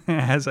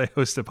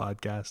host a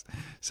podcast.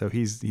 So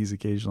he's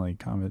occasionally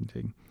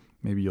commenting.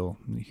 Maybe you'll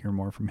hear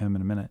more from him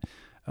in a minute.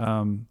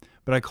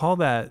 But I call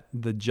that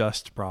the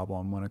just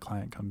problem when a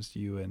client comes to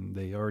you and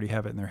they already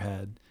have it in their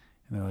head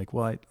and they're like,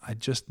 well, I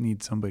just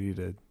need somebody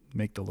to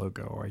make the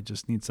logo, or I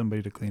just need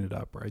somebody to clean it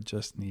up, or I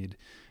just need,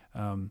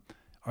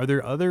 are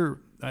there other,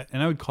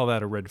 and I would call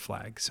that a red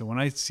flag. So when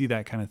I see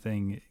that kind of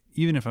thing,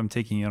 even if I'm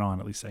taking it on,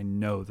 at least I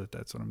know that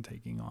that's what I'm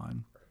taking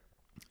on.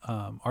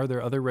 Are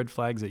there other red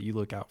flags that you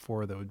look out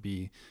for that would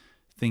be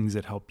things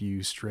that help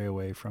you stray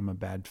away from a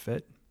bad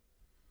fit?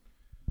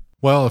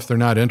 Well, if they're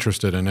not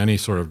interested in any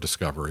sort of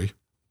discovery,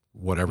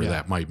 whatever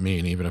that might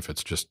mean, even if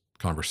it's just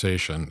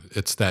conversation,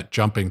 it's that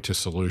jumping to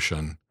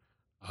solution.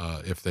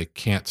 If they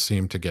can't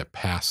seem to get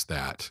past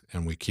that,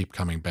 and we keep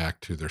coming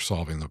back to they're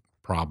solving the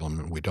problem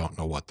and we don't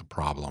know what the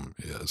problem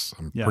is.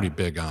 I'm pretty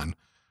big on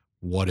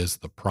what is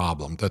the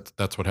problem.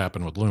 That's what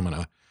happened with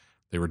Lumina.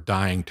 They were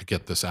dying to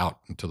get this out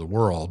into the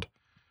world.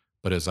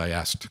 But as I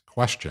asked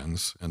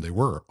questions, and they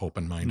were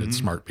open-minded,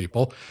 smart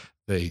people,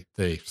 they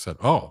said,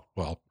 oh,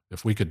 well,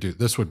 if we could do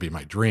this, would be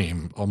my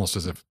dream, almost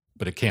as if,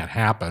 but it can't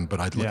happen.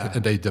 But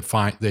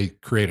they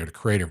created a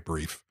creative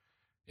brief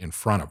in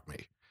front of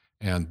me.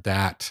 And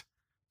that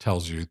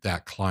tells you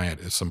that client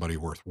is somebody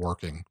worth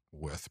working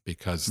with,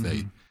 because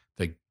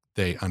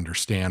they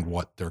understand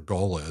what their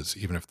goal is,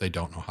 even if they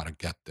don't know how to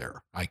get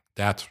there.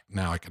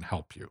 Now I can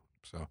help you.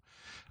 So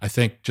I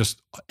think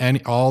just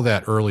all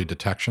that early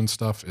detection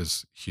stuff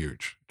is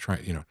huge.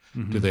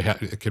 Do they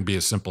have, it can be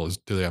as simple as,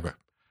 do they have a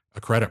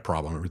credit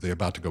problem? Are they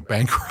about to go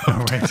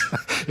bankrupt? Right.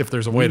 If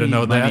there's a way to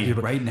know that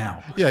right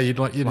now. Yeah. You'd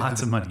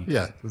lots of money.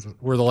 Yeah.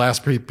 We're the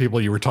last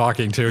people you were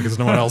talking to, because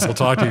no one else will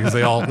talk to you, because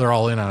they're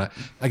all in on it.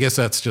 I guess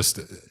that's just,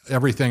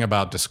 everything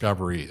about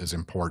discovery is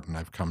important.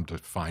 I've come to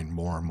find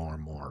more and more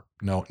and more.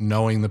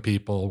 Knowing the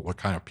people, what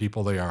kind of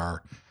people they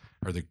are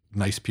they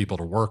nice people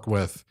to work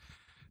with?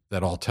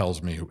 that all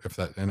tells me if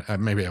that,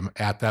 and maybe I'm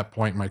at that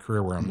point in my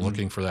career where I'm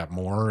looking for that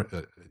more.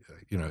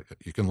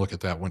 You can look at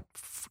that when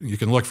you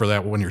can look for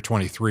that when you're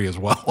 23 as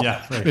well.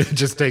 Yeah, right. It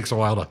just takes a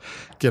while to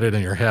get it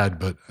in your head,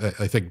 but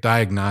I think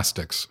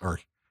diagnostics are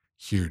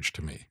huge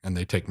to me, and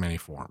they take many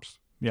forms.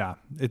 Yeah,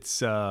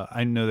 it's.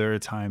 I know there are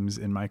times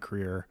in my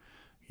career,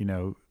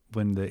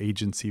 when the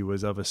agency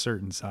was of a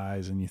certain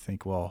size, and you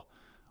think, well,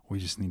 we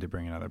just need to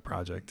bring another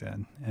project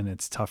in, and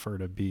it's tougher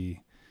to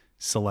be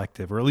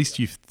selective, or at least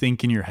you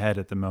think in your head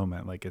at the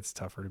moment, like it's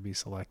tougher to be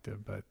selective.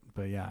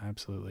 But yeah,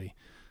 absolutely.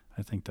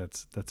 I think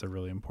that's a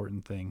really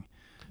important thing.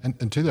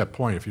 And to that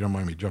point, if you don't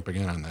mind me jumping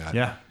in on that,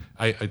 yeah,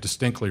 I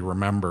distinctly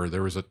remember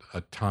there was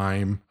a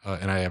time,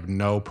 and I have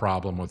no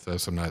problem with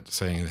this. I'm not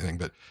saying anything,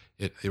 but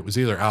it was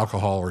either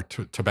alcohol or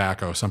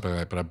tobacco, something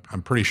like that. But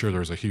I'm pretty sure there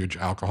was a huge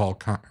alcohol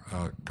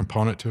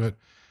component to it.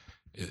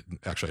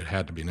 Actually, it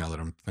had to be now that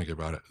I'm thinking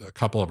about it. A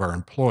couple of our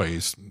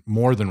employees,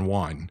 more than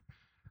one,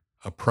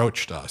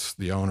 approached us,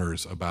 the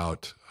owners,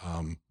 about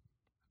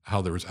how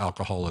there was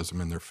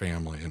alcoholism in their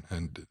family,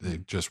 and they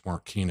just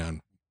weren't keen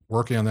on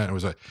working on that. It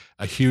was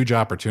a huge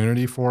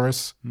opportunity for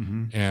us,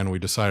 and we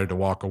decided to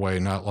walk away,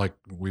 not like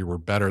we were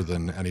better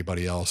than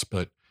anybody else,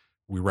 but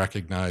we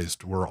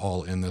recognized we're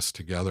all in this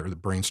together. The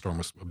Brainstorm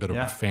was a bit of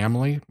a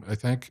family, I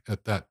think,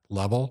 at that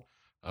level.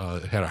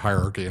 It had a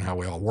hierarchy in how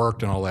we all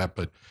worked and all that,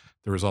 but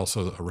there was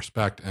also a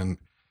respect, and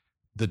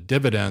the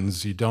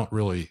dividends you don't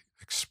really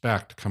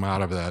expect come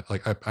out of that.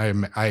 Like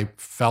I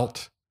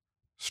felt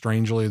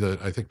strangely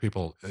that I think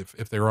people,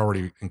 if they're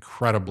already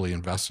incredibly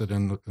invested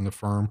in the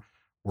firm,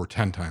 were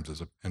 10 times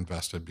as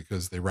invested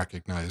because they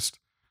recognized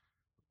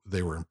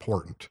they were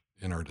important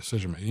in our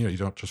decision making. You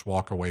don't just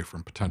walk away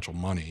from potential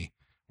money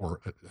or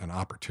an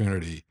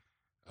opportunity.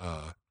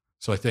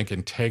 So I think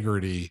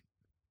integrity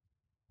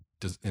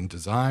in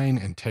design,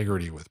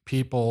 integrity with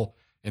people,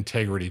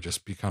 integrity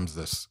just becomes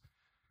this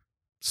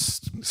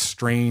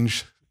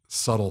strange,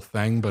 subtle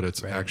thing, but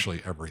it's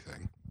actually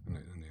everything in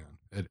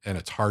the end. And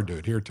it's hard to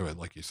adhere to it,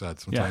 like you said.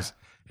 Sometimes,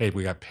 hey,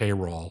 we got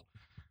payroll.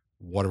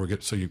 What are we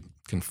get? So you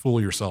can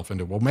fool yourself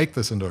into, we'll make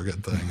this into a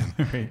good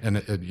thing. And,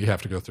 and you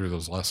have to go through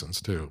those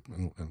lessons too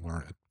and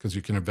learn it, because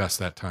you can invest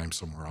that time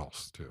somewhere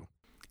else too.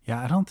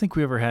 Yeah, I don't think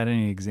we ever had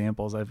any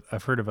examples.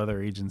 I've heard of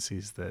other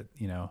agencies that,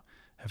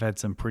 have had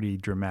some pretty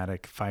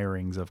dramatic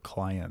firings of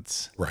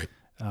clients. Right.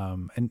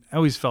 And I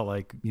always felt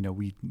like,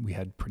 we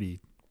had pretty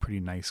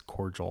nice,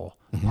 cordial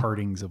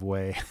partings of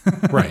way.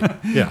 Right.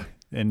 Yeah.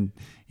 And,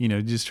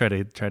 just try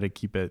to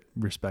keep it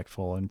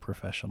respectful and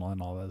professional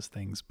and all those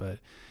things. But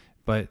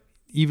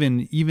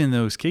even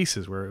those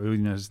cases where,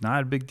 it's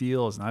not a big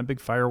deal, it's not big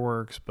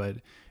fireworks, but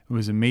it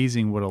was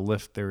amazing what a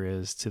lift there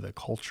is to the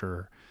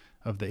culture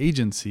of the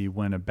agency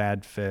when a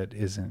bad fit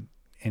isn't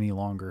any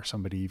longer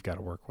somebody you've got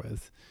to work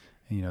with.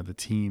 And, the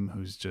team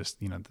who's just,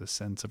 the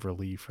sense of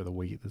relief or the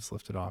weight that's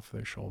lifted off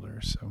their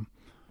shoulders. So,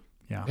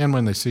 yeah. And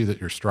when they see that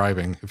you're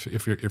striving,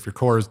 if your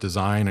core is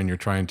design and you're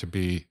trying to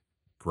be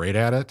great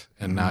at it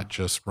and not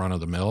just run of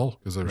the mill,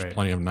 because there's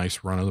plenty of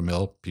nice run of the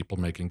mill people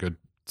making good,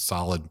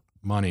 solid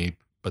money,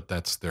 but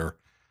that's their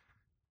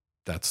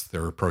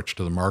approach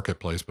to the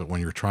marketplace. But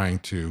when you're trying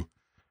to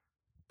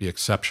be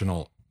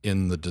exceptional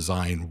in the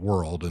design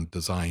world and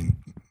design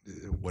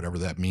whatever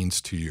that means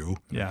to you,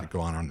 you could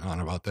go on and on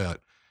about that,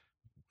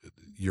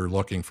 you're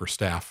looking for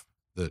staff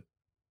that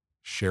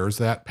shares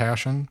that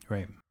passion.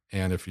 Right.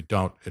 And if you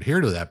don't adhere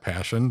to that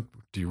passion,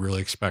 do you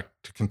really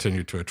expect to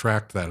continue to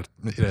attract that?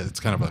 It's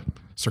kind of a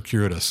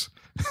circuitous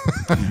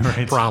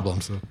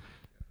problem. So,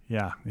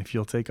 yeah, if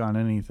you'll take on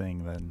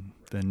anything,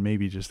 then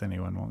maybe just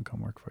anyone won't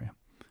come work for you,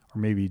 or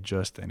maybe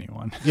just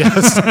anyone.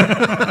 Yes.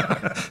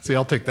 See,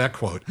 I'll take that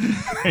quote.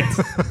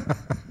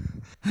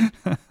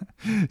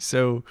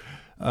 So,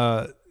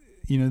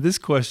 this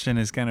question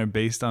is kind of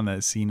based on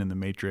that scene in The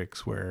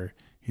Matrix where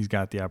he's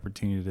got the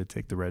opportunity to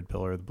take the red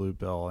pill or the blue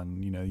pill,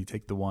 and you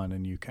take the one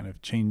and you kind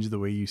of change the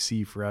way you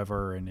see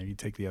forever, and then you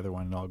take the other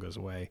one and it all goes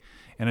away.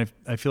 And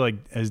I feel like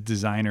as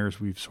designers,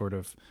 we've sort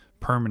of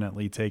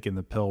permanently taken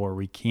the pill where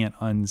we can't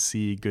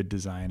unsee good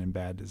design and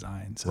bad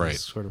design. So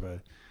it's sort of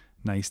a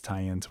nice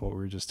tie-in to what we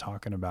were just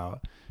talking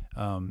about.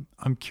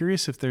 I'm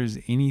curious if there's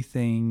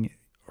anything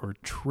or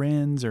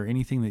trends or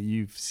anything that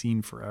you've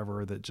seen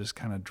forever that just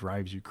kind of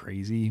drives you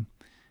crazy.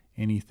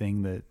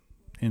 Anything that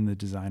in the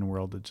design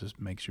world that just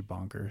makes you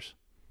bonkers?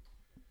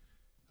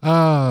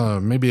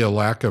 Maybe a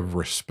lack of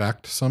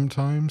respect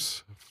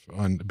sometimes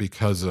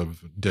because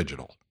of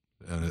digital.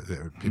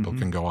 People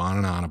can go on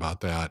and on about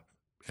that.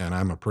 And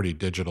I'm a pretty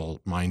digital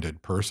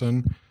minded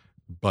person,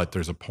 but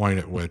there's a point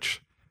at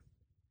which,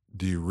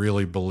 do you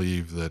really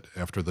believe that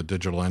after the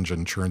digital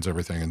engine churns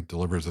everything and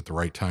delivers at the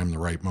right time, the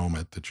right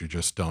moment, that you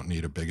just don't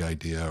need a big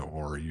idea,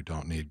 or you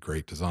don't need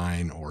great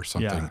design or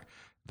something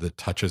that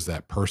touches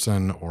that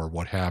person or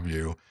what have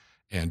you,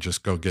 and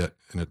just go get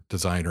a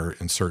designer,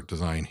 insert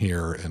design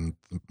here, and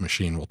the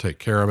machine will take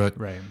care of it?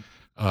 Right.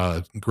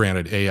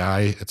 Granted,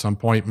 AI at some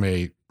point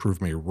may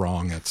prove me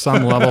wrong at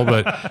some level,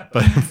 but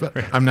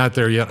I'm not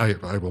there yet.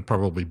 I will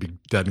probably be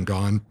dead and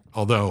gone.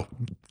 Although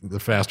the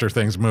faster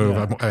things move,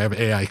 Yeah. I have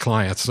AI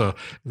clients, so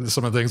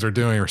some of the things they're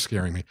doing are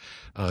scaring me,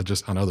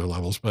 just on other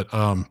levels. But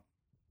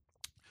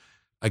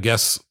I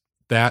guess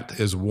that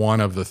is one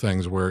of the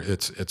things where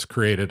it's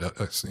created.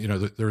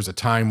 There was a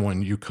time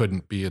when you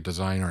couldn't be a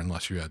designer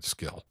unless you had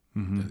skill.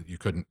 Mhm. You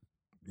couldn't,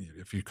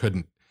 if you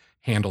couldn't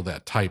handle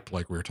that type,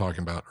 like we were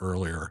talking about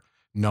earlier,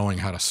 knowing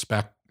how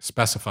to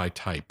specify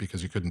type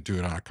because you couldn't do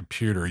it on a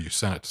computer. You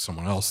sent it to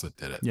someone else that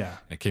did it. Yeah.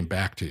 And it came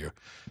back to you.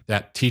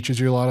 That teaches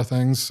you a lot of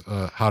things,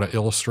 how to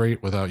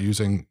illustrate without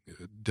using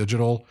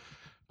digital.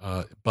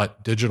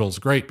 But digital is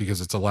great because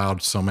it's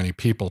allowed so many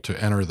people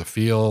to enter the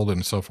field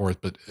and so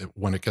forth. But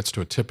when it gets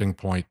to a tipping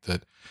point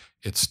that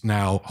it's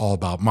now all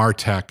about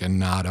MarTech and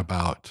not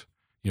about,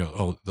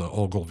 the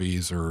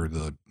Ogilvy's or I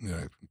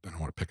don't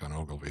want to pick on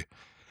Ogilvy,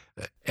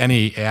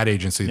 any ad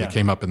agency that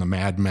came up in the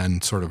Mad Men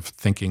sort of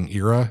thinking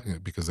era,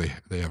 because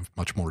they have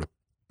much more to,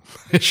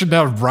 I should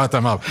not have brought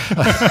them up.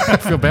 I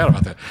feel bad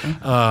about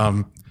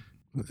that.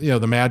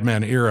 The Mad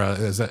Men era,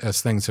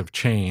 as things have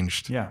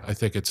changed, I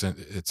think it's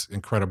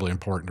incredibly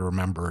important to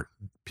remember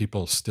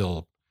people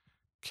still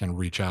can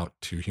reach out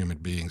to human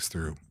beings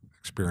through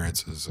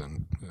experiences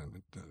and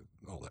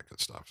all that good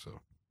stuff.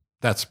 So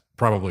that's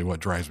probably what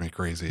drives me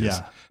crazy.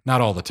 Is not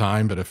all the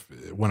time, but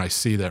when I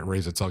see that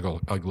raise its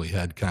ugly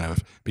head kind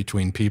of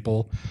between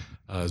people,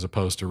 as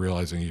opposed to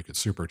realizing you could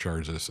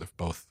supercharge this if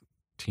both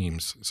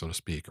teams, so to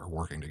speak, are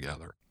working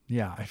together.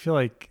 Yeah, I feel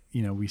like,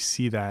 we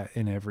see that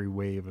in every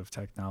wave of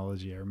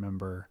technology. I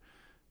remember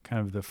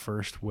kind of the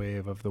first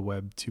wave of the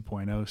Web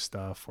 2.0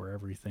 stuff where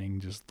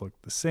everything just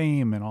looked the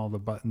same and all the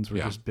buttons were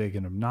just big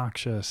and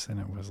obnoxious. And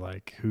it was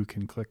like, who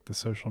can click the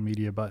social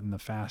media button the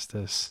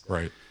fastest?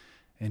 Right.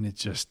 And it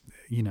just,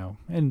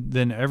 and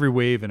then every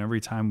wave and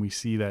every time we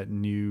see that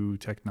new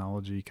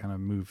technology kind of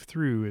move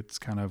through, it's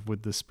kind of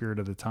with the spirit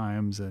of the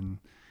times. And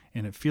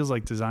it feels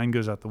like design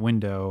goes out the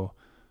window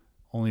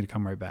only to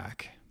come right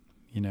back.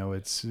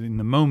 It's in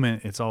the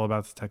moment, it's all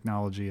about the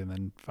technology. And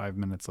then 5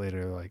 minutes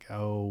later, like,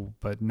 oh,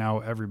 but now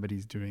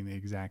everybody's doing the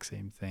exact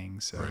same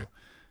thing. So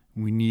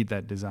we need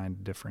that design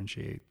to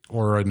differentiate.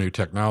 Or a new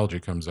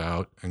technology comes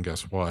out and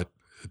guess what?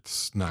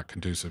 It's not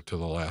conducive to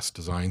the last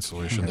design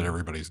solution that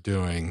everybody's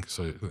doing.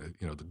 So,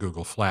 the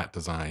Google flat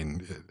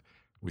design,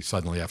 we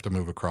suddenly have to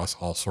move across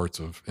all sorts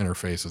of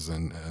interfaces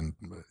and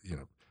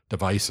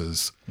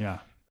devices. Yeah.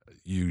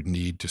 You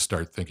need to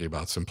start thinking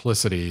about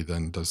simplicity.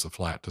 Then does the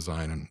flat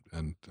design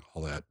and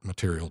all that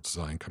material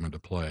design come into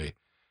play?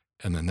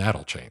 And then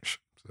that'll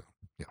change. So,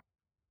 yeah.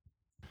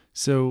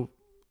 So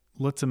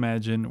let's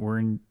imagine we're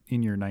in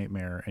your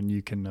nightmare and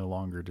you can no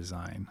longer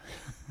design.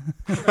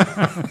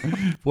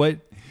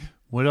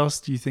 What else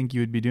do you think you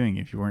would be doing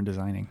if you weren't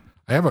designing?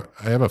 I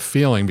have a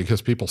feeling,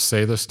 because people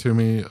say this to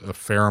me a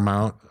fair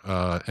amount,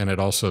 and it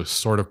also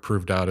sort of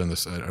proved out in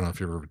this. I don't know if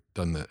you've ever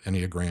done the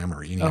Enneagram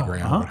or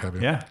Enneagram or what have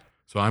you. Yeah.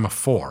 So I'm a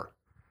 4,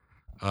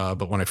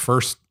 but when I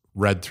first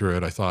read through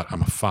it, I thought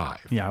I'm a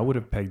 5. Yeah, I would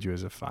have pegged you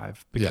as a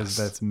 5 because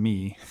that's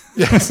me.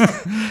 Yes.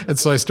 And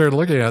so I started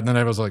looking at it, and then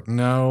I was like,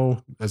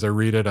 no, as I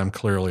read it, I'm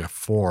clearly a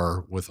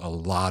 4 with a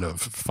lot of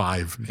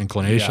 5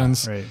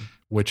 inclinations. Yeah, right.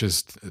 Which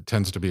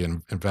tends to be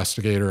an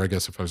investigator, I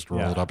guess, if I was to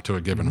roll it up to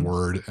a given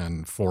word.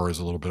 And 4 is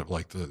a little bit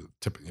like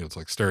it's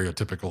like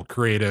stereotypical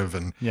creative.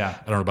 And I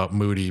don't know about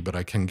moody, but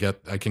I can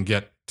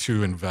get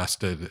too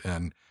invested,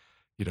 and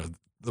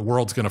the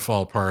world's going to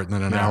fall apart. And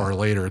then an hour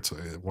later, it's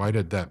why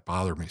did that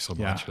bother me so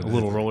much? A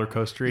little roller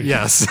coaster.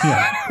 Yes.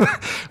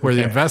 Where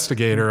the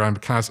investigator, I'm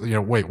constantly,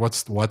 wait,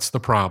 what's the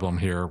problem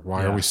here?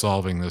 Why are we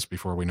solving this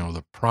before we know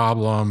the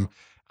problem?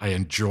 I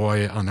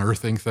enjoy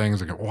unearthing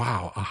things. I go,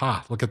 wow,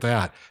 aha, look at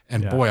that.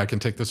 And boy, I can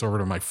take this over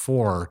to my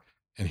 4,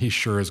 and he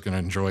sure is going to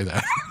enjoy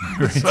that.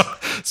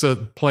 so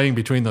playing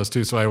between those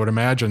two. So I would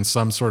imagine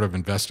some sort of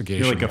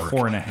investigation. You're like a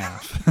work.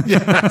 4.5.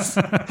 Yes.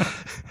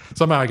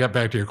 Somehow I got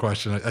back to your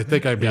question. I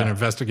think I'd be an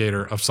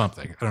investigator of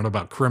something. I don't know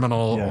about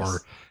criminal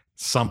or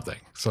something,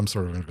 some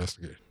sort of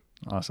investigation.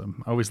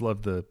 Awesome. I always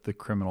loved the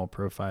criminal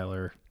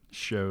profiler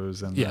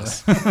shows. And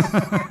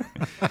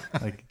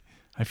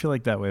I feel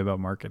like that way about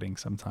marketing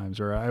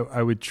sometimes, or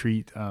I would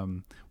treat,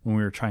 when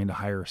we were trying to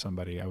hire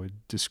somebody, I would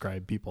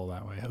describe people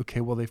that way.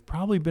 Okay, well, they've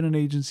probably been an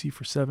agency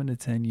for 7 to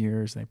 10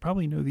 years. And they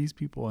probably know these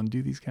people and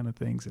do these kind of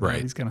things and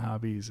have these kind of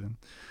hobbies. And,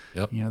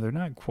 they're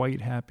not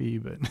quite happy,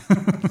 but,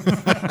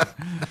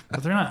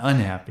 but they're not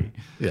unhappy.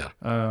 Yeah.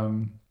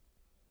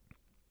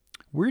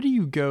 Where do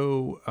you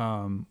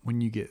go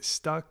when you get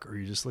stuck, or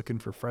you're just looking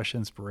for fresh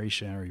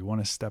inspiration, or you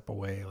want to step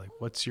away? Like,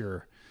 what's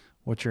your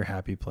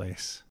happy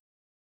place?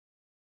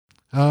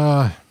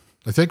 I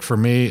think for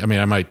me,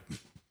 I might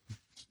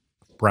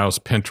browse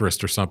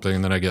Pinterest or something,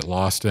 and then I get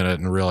lost in it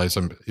and realize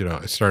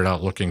I started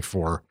out looking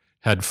for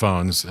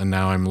headphones, and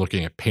now I'm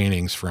looking at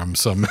paintings from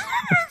some,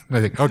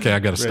 I think, okay, I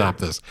got to stop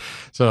this.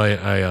 So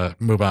I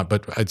move on.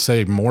 But I'd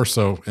say more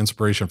so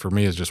inspiration for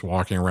me is just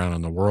walking around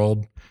in the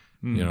world.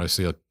 I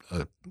see a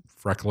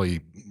freckly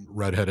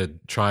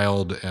redheaded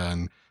child,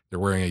 and they're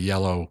wearing a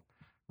yellow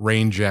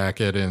rain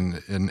jacket.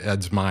 In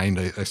Ed's mind,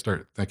 I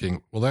start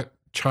thinking, well, that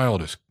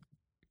child is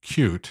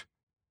cute,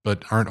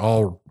 but aren't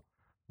all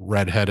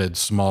redheaded,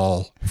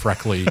 small,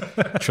 freckly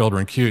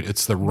children cute?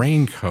 It's the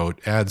raincoat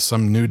adds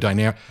some new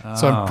dynamic.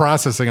 So I'm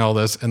processing all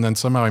this, and then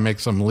somehow I make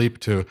some leap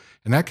to,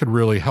 and that could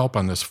really help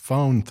on this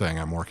phone thing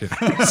I'm working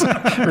on.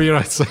 Or,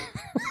 it's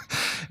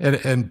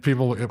and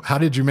people, how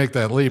did you make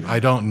that leap? I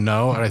don't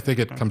know. And I think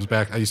it comes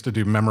back. I used to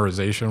do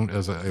memorization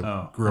as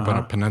I grew up on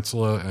a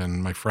peninsula,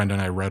 and my friend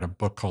and I read a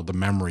book called The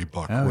Memory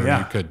Book, where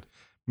you could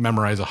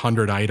memorize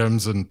 100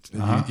 items, and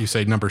you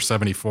say number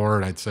 74,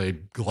 and I'd say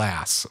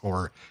glass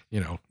or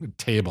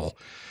table,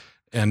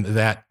 and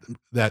that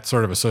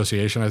sort of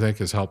association I think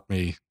has helped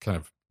me kind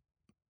of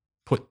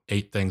put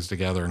 8 things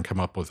together and come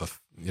up with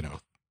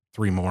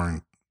 3 more,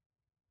 and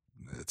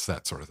it's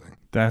that sort of thing.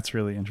 That's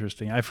really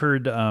interesting. I've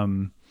heard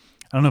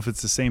I don't know if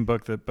it's the same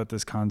book but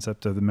this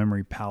concept of the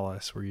memory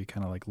palace, where you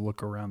kind of like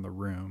look around the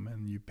room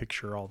and you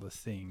picture all the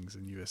things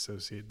and you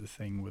associate the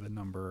thing with a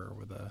number or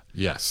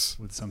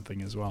with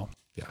something as well.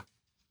 Yeah.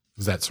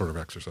 Is that sort of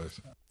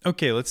exercise.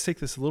 Okay, let's take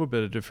this a little bit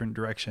of a different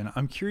direction.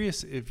 I'm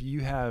curious if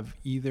you have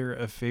either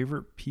a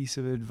favorite piece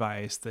of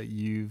advice that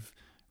you've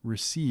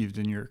received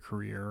in your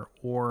career,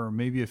 or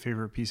maybe a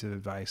favorite piece of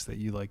advice that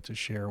you like to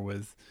share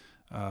with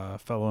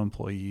fellow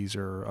employees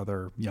or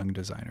other young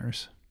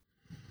designers.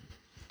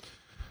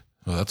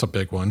 Well, that's a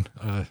big one.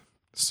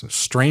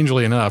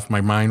 Strangely enough,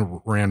 my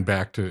mind ran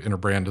back to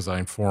Interbrand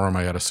Design Forum.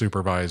 I had a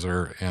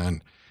supervisor,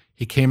 and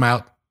he came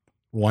out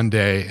one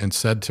day and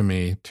said to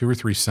me 2 or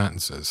 3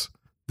 sentences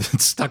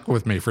that stuck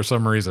with me for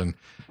some reason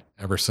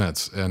ever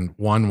since. And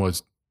one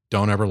was,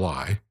 "Don't ever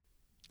lie."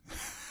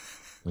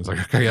 I was like,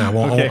 okay, I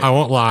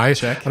won't lie.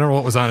 Check. I don't know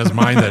what was on his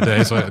mind that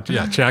day. So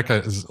yeah, check.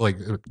 Is like,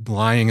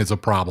 lying is a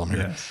problem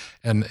here. Yes.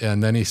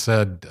 And then he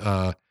said,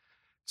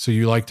 so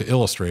you like to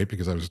illustrate,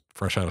 because I was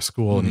fresh out of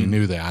school and he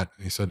knew that.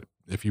 And he said,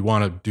 if you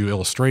want to do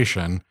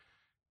illustration,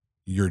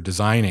 you're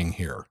designing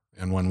here.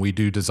 And when we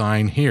do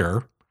design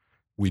here,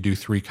 we do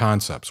 3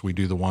 concepts. We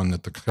do the one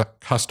that the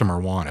customer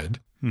wanted,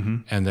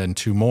 and then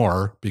 2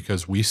 more,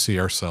 because we see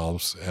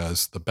ourselves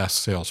as the best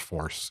sales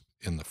force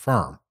in the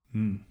firm,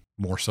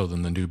 more so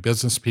than the new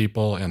business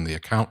people and the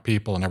account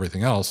people and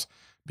everything else,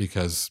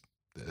 because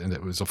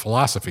it was a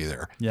philosophy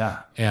there.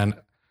 Yeah. And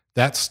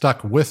that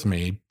stuck with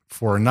me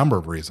for a number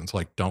of reasons,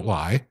 like don't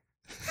lie,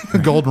 the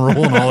golden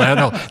rule and all that.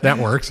 No, that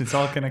works. It's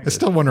all connected. I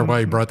still wonder why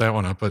you brought that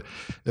one up, but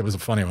it was a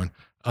funny one.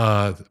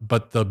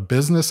 But the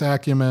business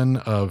acumen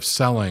of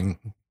selling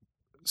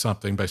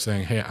something by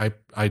saying, hey,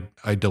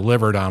 I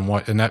delivered on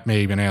what, and that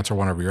may even answer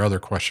one of your other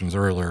questions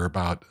earlier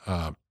about,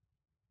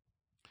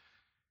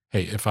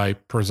 hey, if I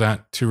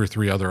present 2 or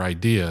 3 other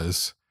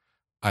ideas,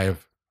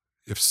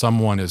 if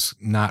someone is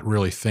not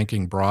really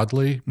thinking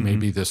broadly,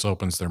 maybe this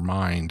opens their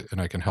mind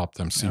and I can help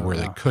them see where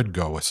they could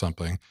go with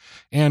something,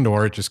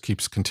 or it just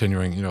keeps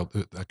continuing,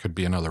 that could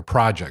be another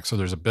project. So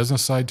there's a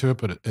business side to it,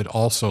 but it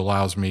also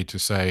allows me to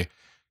say,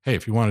 hey,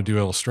 if you want to do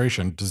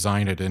illustration,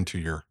 design it into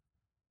your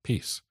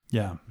piece.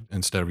 Yeah.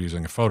 Instead of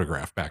using a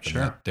photograph back in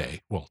that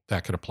day. Well,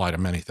 that could apply to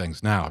many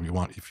things now.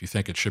 If you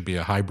think it should be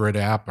a hybrid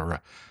app or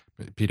a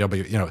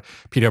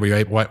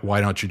PWA,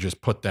 why don't you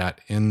just put that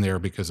in there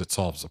because it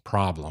solves the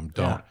problem?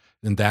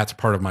 And that's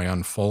part of my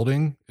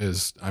unfolding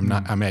is I'm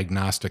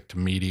agnostic to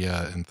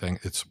media and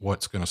think it's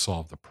what's going to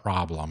solve the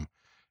problem.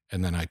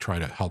 And then I try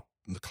to help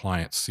the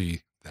client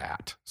see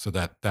that. So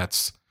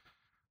that's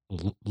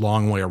a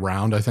long way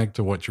around, I think,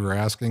 to what you were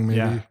asking.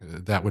 Maybe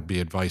that would be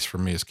advice for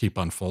me, is keep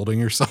unfolding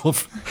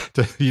yourself,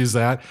 to use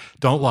that.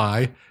 Don't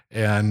lie.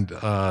 And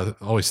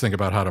always think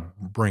about how to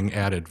bring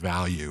added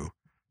value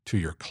to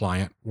your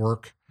client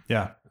work.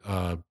 Yeah.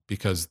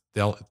 Because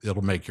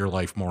it'll make your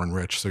life more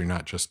enriched. So you're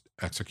not just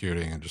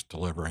executing and just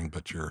delivering,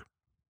 but you're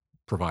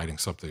providing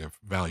something of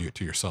value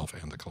to yourself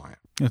and the client.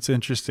 It's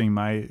interesting.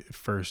 My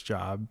first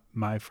job,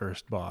 my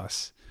first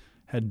boss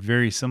had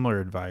very similar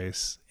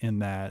advice in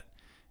that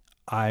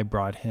I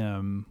brought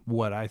him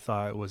what I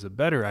thought was a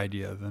better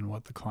idea than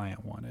what the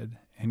client wanted.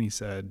 And he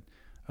said,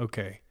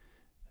 okay,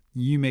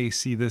 you may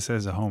see this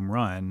as a home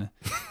run,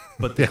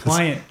 but the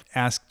client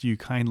asked you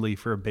kindly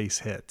for a base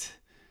hit.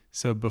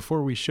 So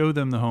before we show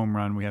them the home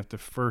run, we have to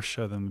first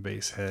show them the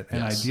base hit.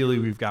 And ideally,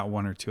 we've got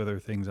 1 or 2 other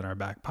things in our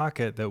back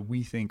pocket that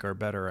we think are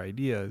better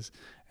ideas.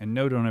 And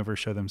no, don't ever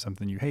show them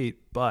something you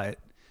hate, but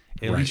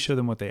at least show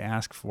them what they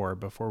ask for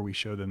before we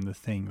show them the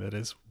thing that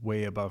is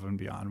way above and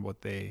beyond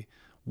what they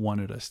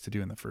wanted us to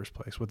do in the first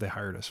place, what they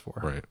hired us for.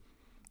 Right.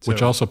 So,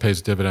 which also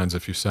pays dividends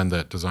if you send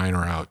that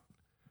designer out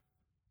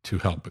to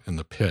help in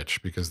the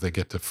pitch, because they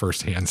get to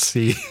firsthand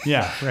see.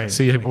 Yeah, right.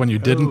 See when you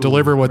didn't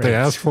deliver what they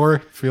asked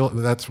for.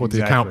 That's what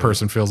the account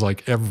person feels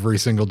like every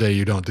single day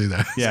you don't do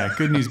that. Yeah,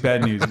 good news,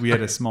 bad news. We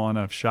had a small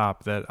enough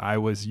shop that I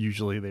was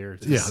usually there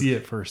to see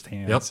it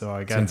firsthand. Yep. So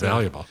I got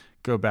invaluable. To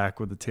go back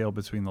with the tail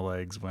between the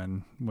legs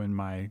when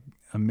my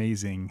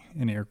amazing,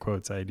 in air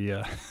quotes,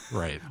 idea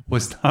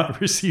was not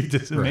received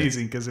as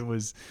amazing because it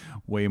was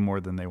way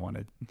more than they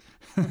wanted.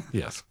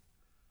 Yes.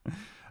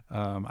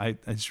 I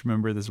just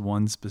remember this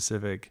one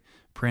specific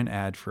print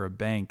ad for a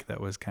bank that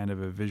was kind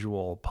of a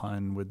visual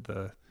pun with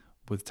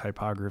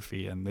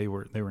typography, and they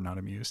were not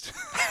amused.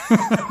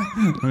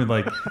 I mean,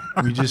 like,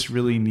 we just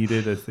really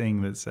needed a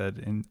thing that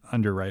said "in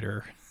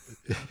underwriter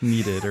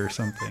needed" or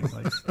something.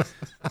 Like,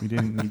 we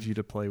didn't need you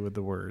to play with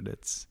the word.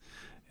 It's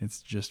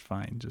just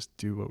fine. Just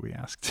do what we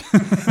asked.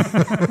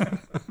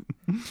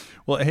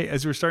 Well, hey,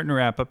 as we're starting to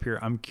wrap up here,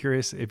 I'm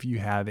curious if you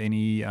have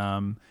any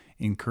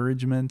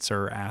encouragements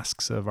or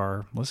asks of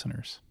our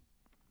listeners.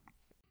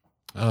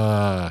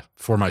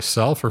 For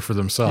myself or for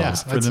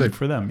themselves? Yeah,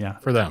 for them. Yeah.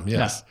 For them.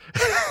 Yes.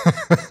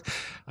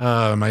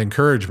 Yeah. My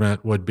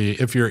encouragement would be,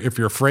 if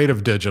you're afraid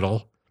of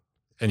digital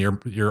and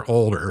you're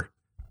older,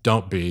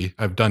 don't be.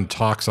 I've done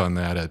talks on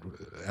that at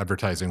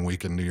Advertising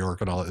Week in New York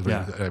and all.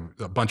 Yeah.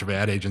 A bunch of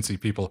ad agency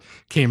people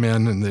came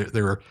in and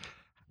they were,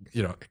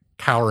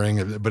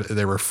 cowering, but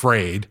they were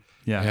afraid.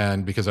 Yeah.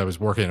 And because I was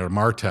working at a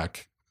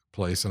MarTech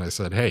place, and I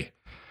said, hey,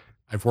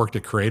 I've worked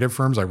at creative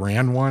firms. I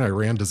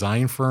ran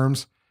design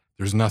firms.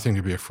 There's nothing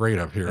to be afraid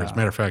of here. Yeah. As a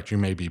matter of fact, you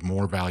may be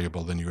more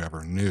valuable than you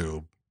ever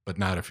knew, but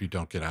not if you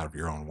don't get out of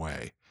your own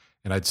way.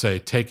 And I'd say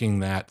taking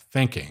that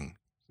thinking,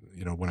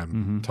 when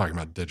I'm talking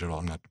about digital,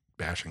 I'm not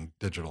bashing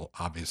digital,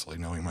 obviously,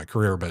 knowing my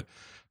career, but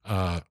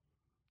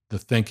the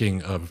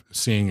thinking of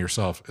seeing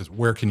yourself as,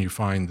 where can you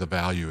find the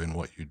value in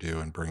what you do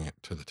and bring it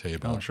to the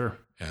table? Oh, sure.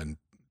 And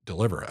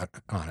deliver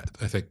on it.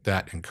 I think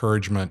that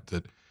encouragement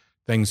that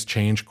things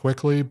change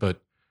quickly,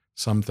 but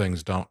some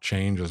things don't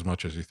change as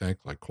much as you think,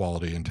 like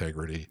quality,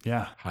 integrity,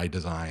 high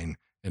design,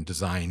 and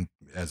design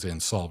as in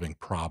solving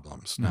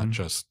problems, not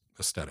just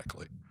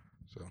aesthetically.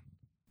 So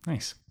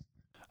nice.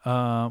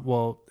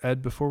 Well,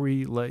 Ed, before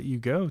we let you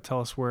go,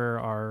 tell us where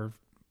our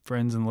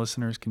friends and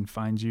listeners can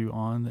find you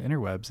on the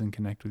interwebs and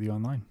connect with you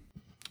online.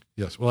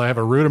 Yes. Well, I have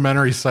a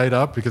rudimentary site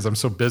up because I'm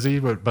so busy,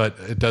 but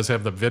it does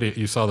have the video.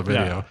 You saw the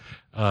video,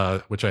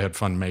 which I had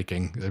fun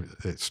making.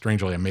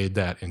 Strangely, I made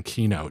that in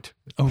Keynote.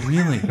 Oh,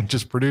 really?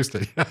 Just produced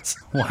it. Yes.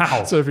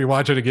 Wow. So if you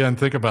watch it again,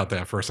 think about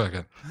that for a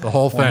second. The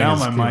whole thing. Now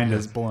my mind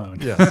is blown.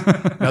 Yeah.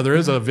 Now there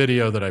is a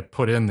video that I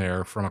put in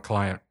there from a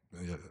client.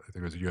 I think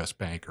it was a U.S.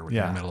 bank or in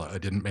the middle. I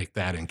didn't make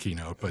that in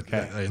Keynote, but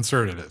I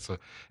inserted it. So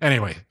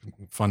anyway,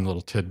 fun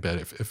little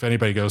tidbit. If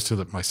anybody goes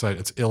to my site,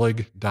 it's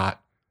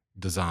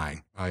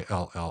illig.design,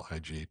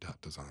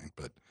 ILLIG.design.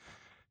 But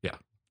yeah.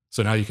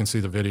 So now you can see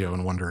the video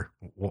and wonder,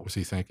 what was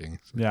he thinking?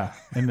 So. Yeah.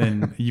 And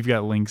then you've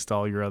got links to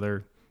all your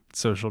other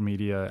social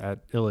media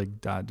at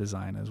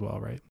illig.design as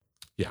well, right?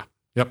 Yeah.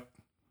 Yep.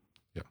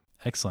 Yeah.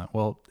 Excellent.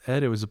 Well,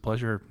 Ed, it was a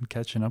pleasure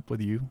catching up with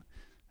you.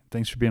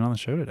 Thanks for being on the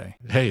show today.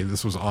 Hey,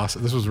 this was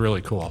awesome. This was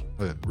really cool.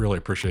 I really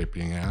appreciate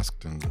being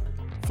asked, and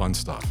fun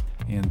stuff.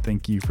 And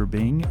thank you for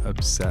being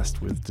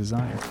obsessed with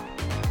design.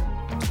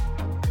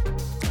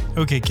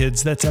 Okay,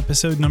 kids, that's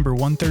episode number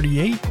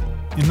 138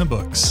 in the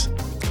books.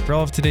 For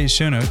all of today's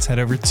show notes, head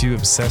over to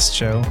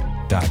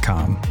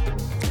obsessedshow.com.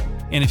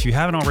 And if you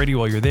haven't already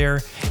while you're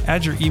there,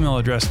 add your email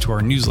address to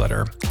our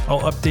newsletter.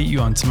 I'll update you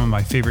on some of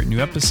my favorite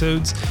new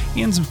episodes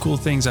and some cool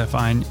things I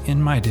find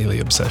in my daily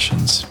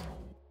obsessions.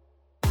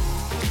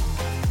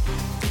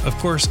 Of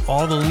course,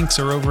 all the links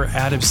are over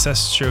at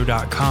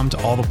obsessedshow.com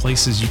to all the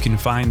places you can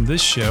find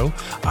this show: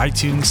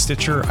 iTunes,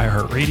 Stitcher,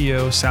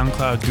 iHeartRadio,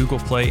 SoundCloud, Google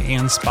Play,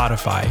 and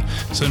Spotify.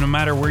 So no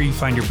matter where you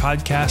find your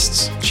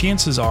podcasts,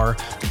 chances are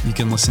you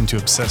can listen to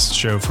Obsessed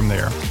Show from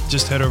there.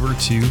 Just head over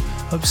to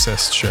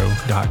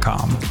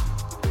obsessedshow.com.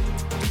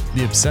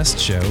 The Obsessed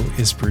Show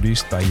is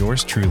produced by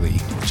yours truly,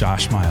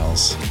 Josh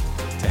Miles.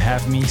 To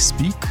have me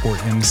speak or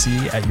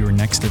MC at your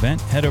next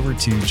event, head over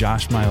to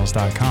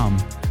joshmiles.com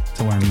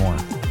to learn more.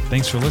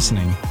 Thanks for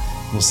listening.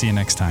 We'll see you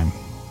next time.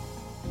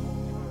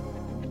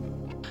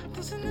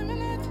 There's an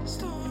imminent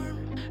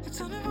storm. It's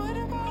unavoidable.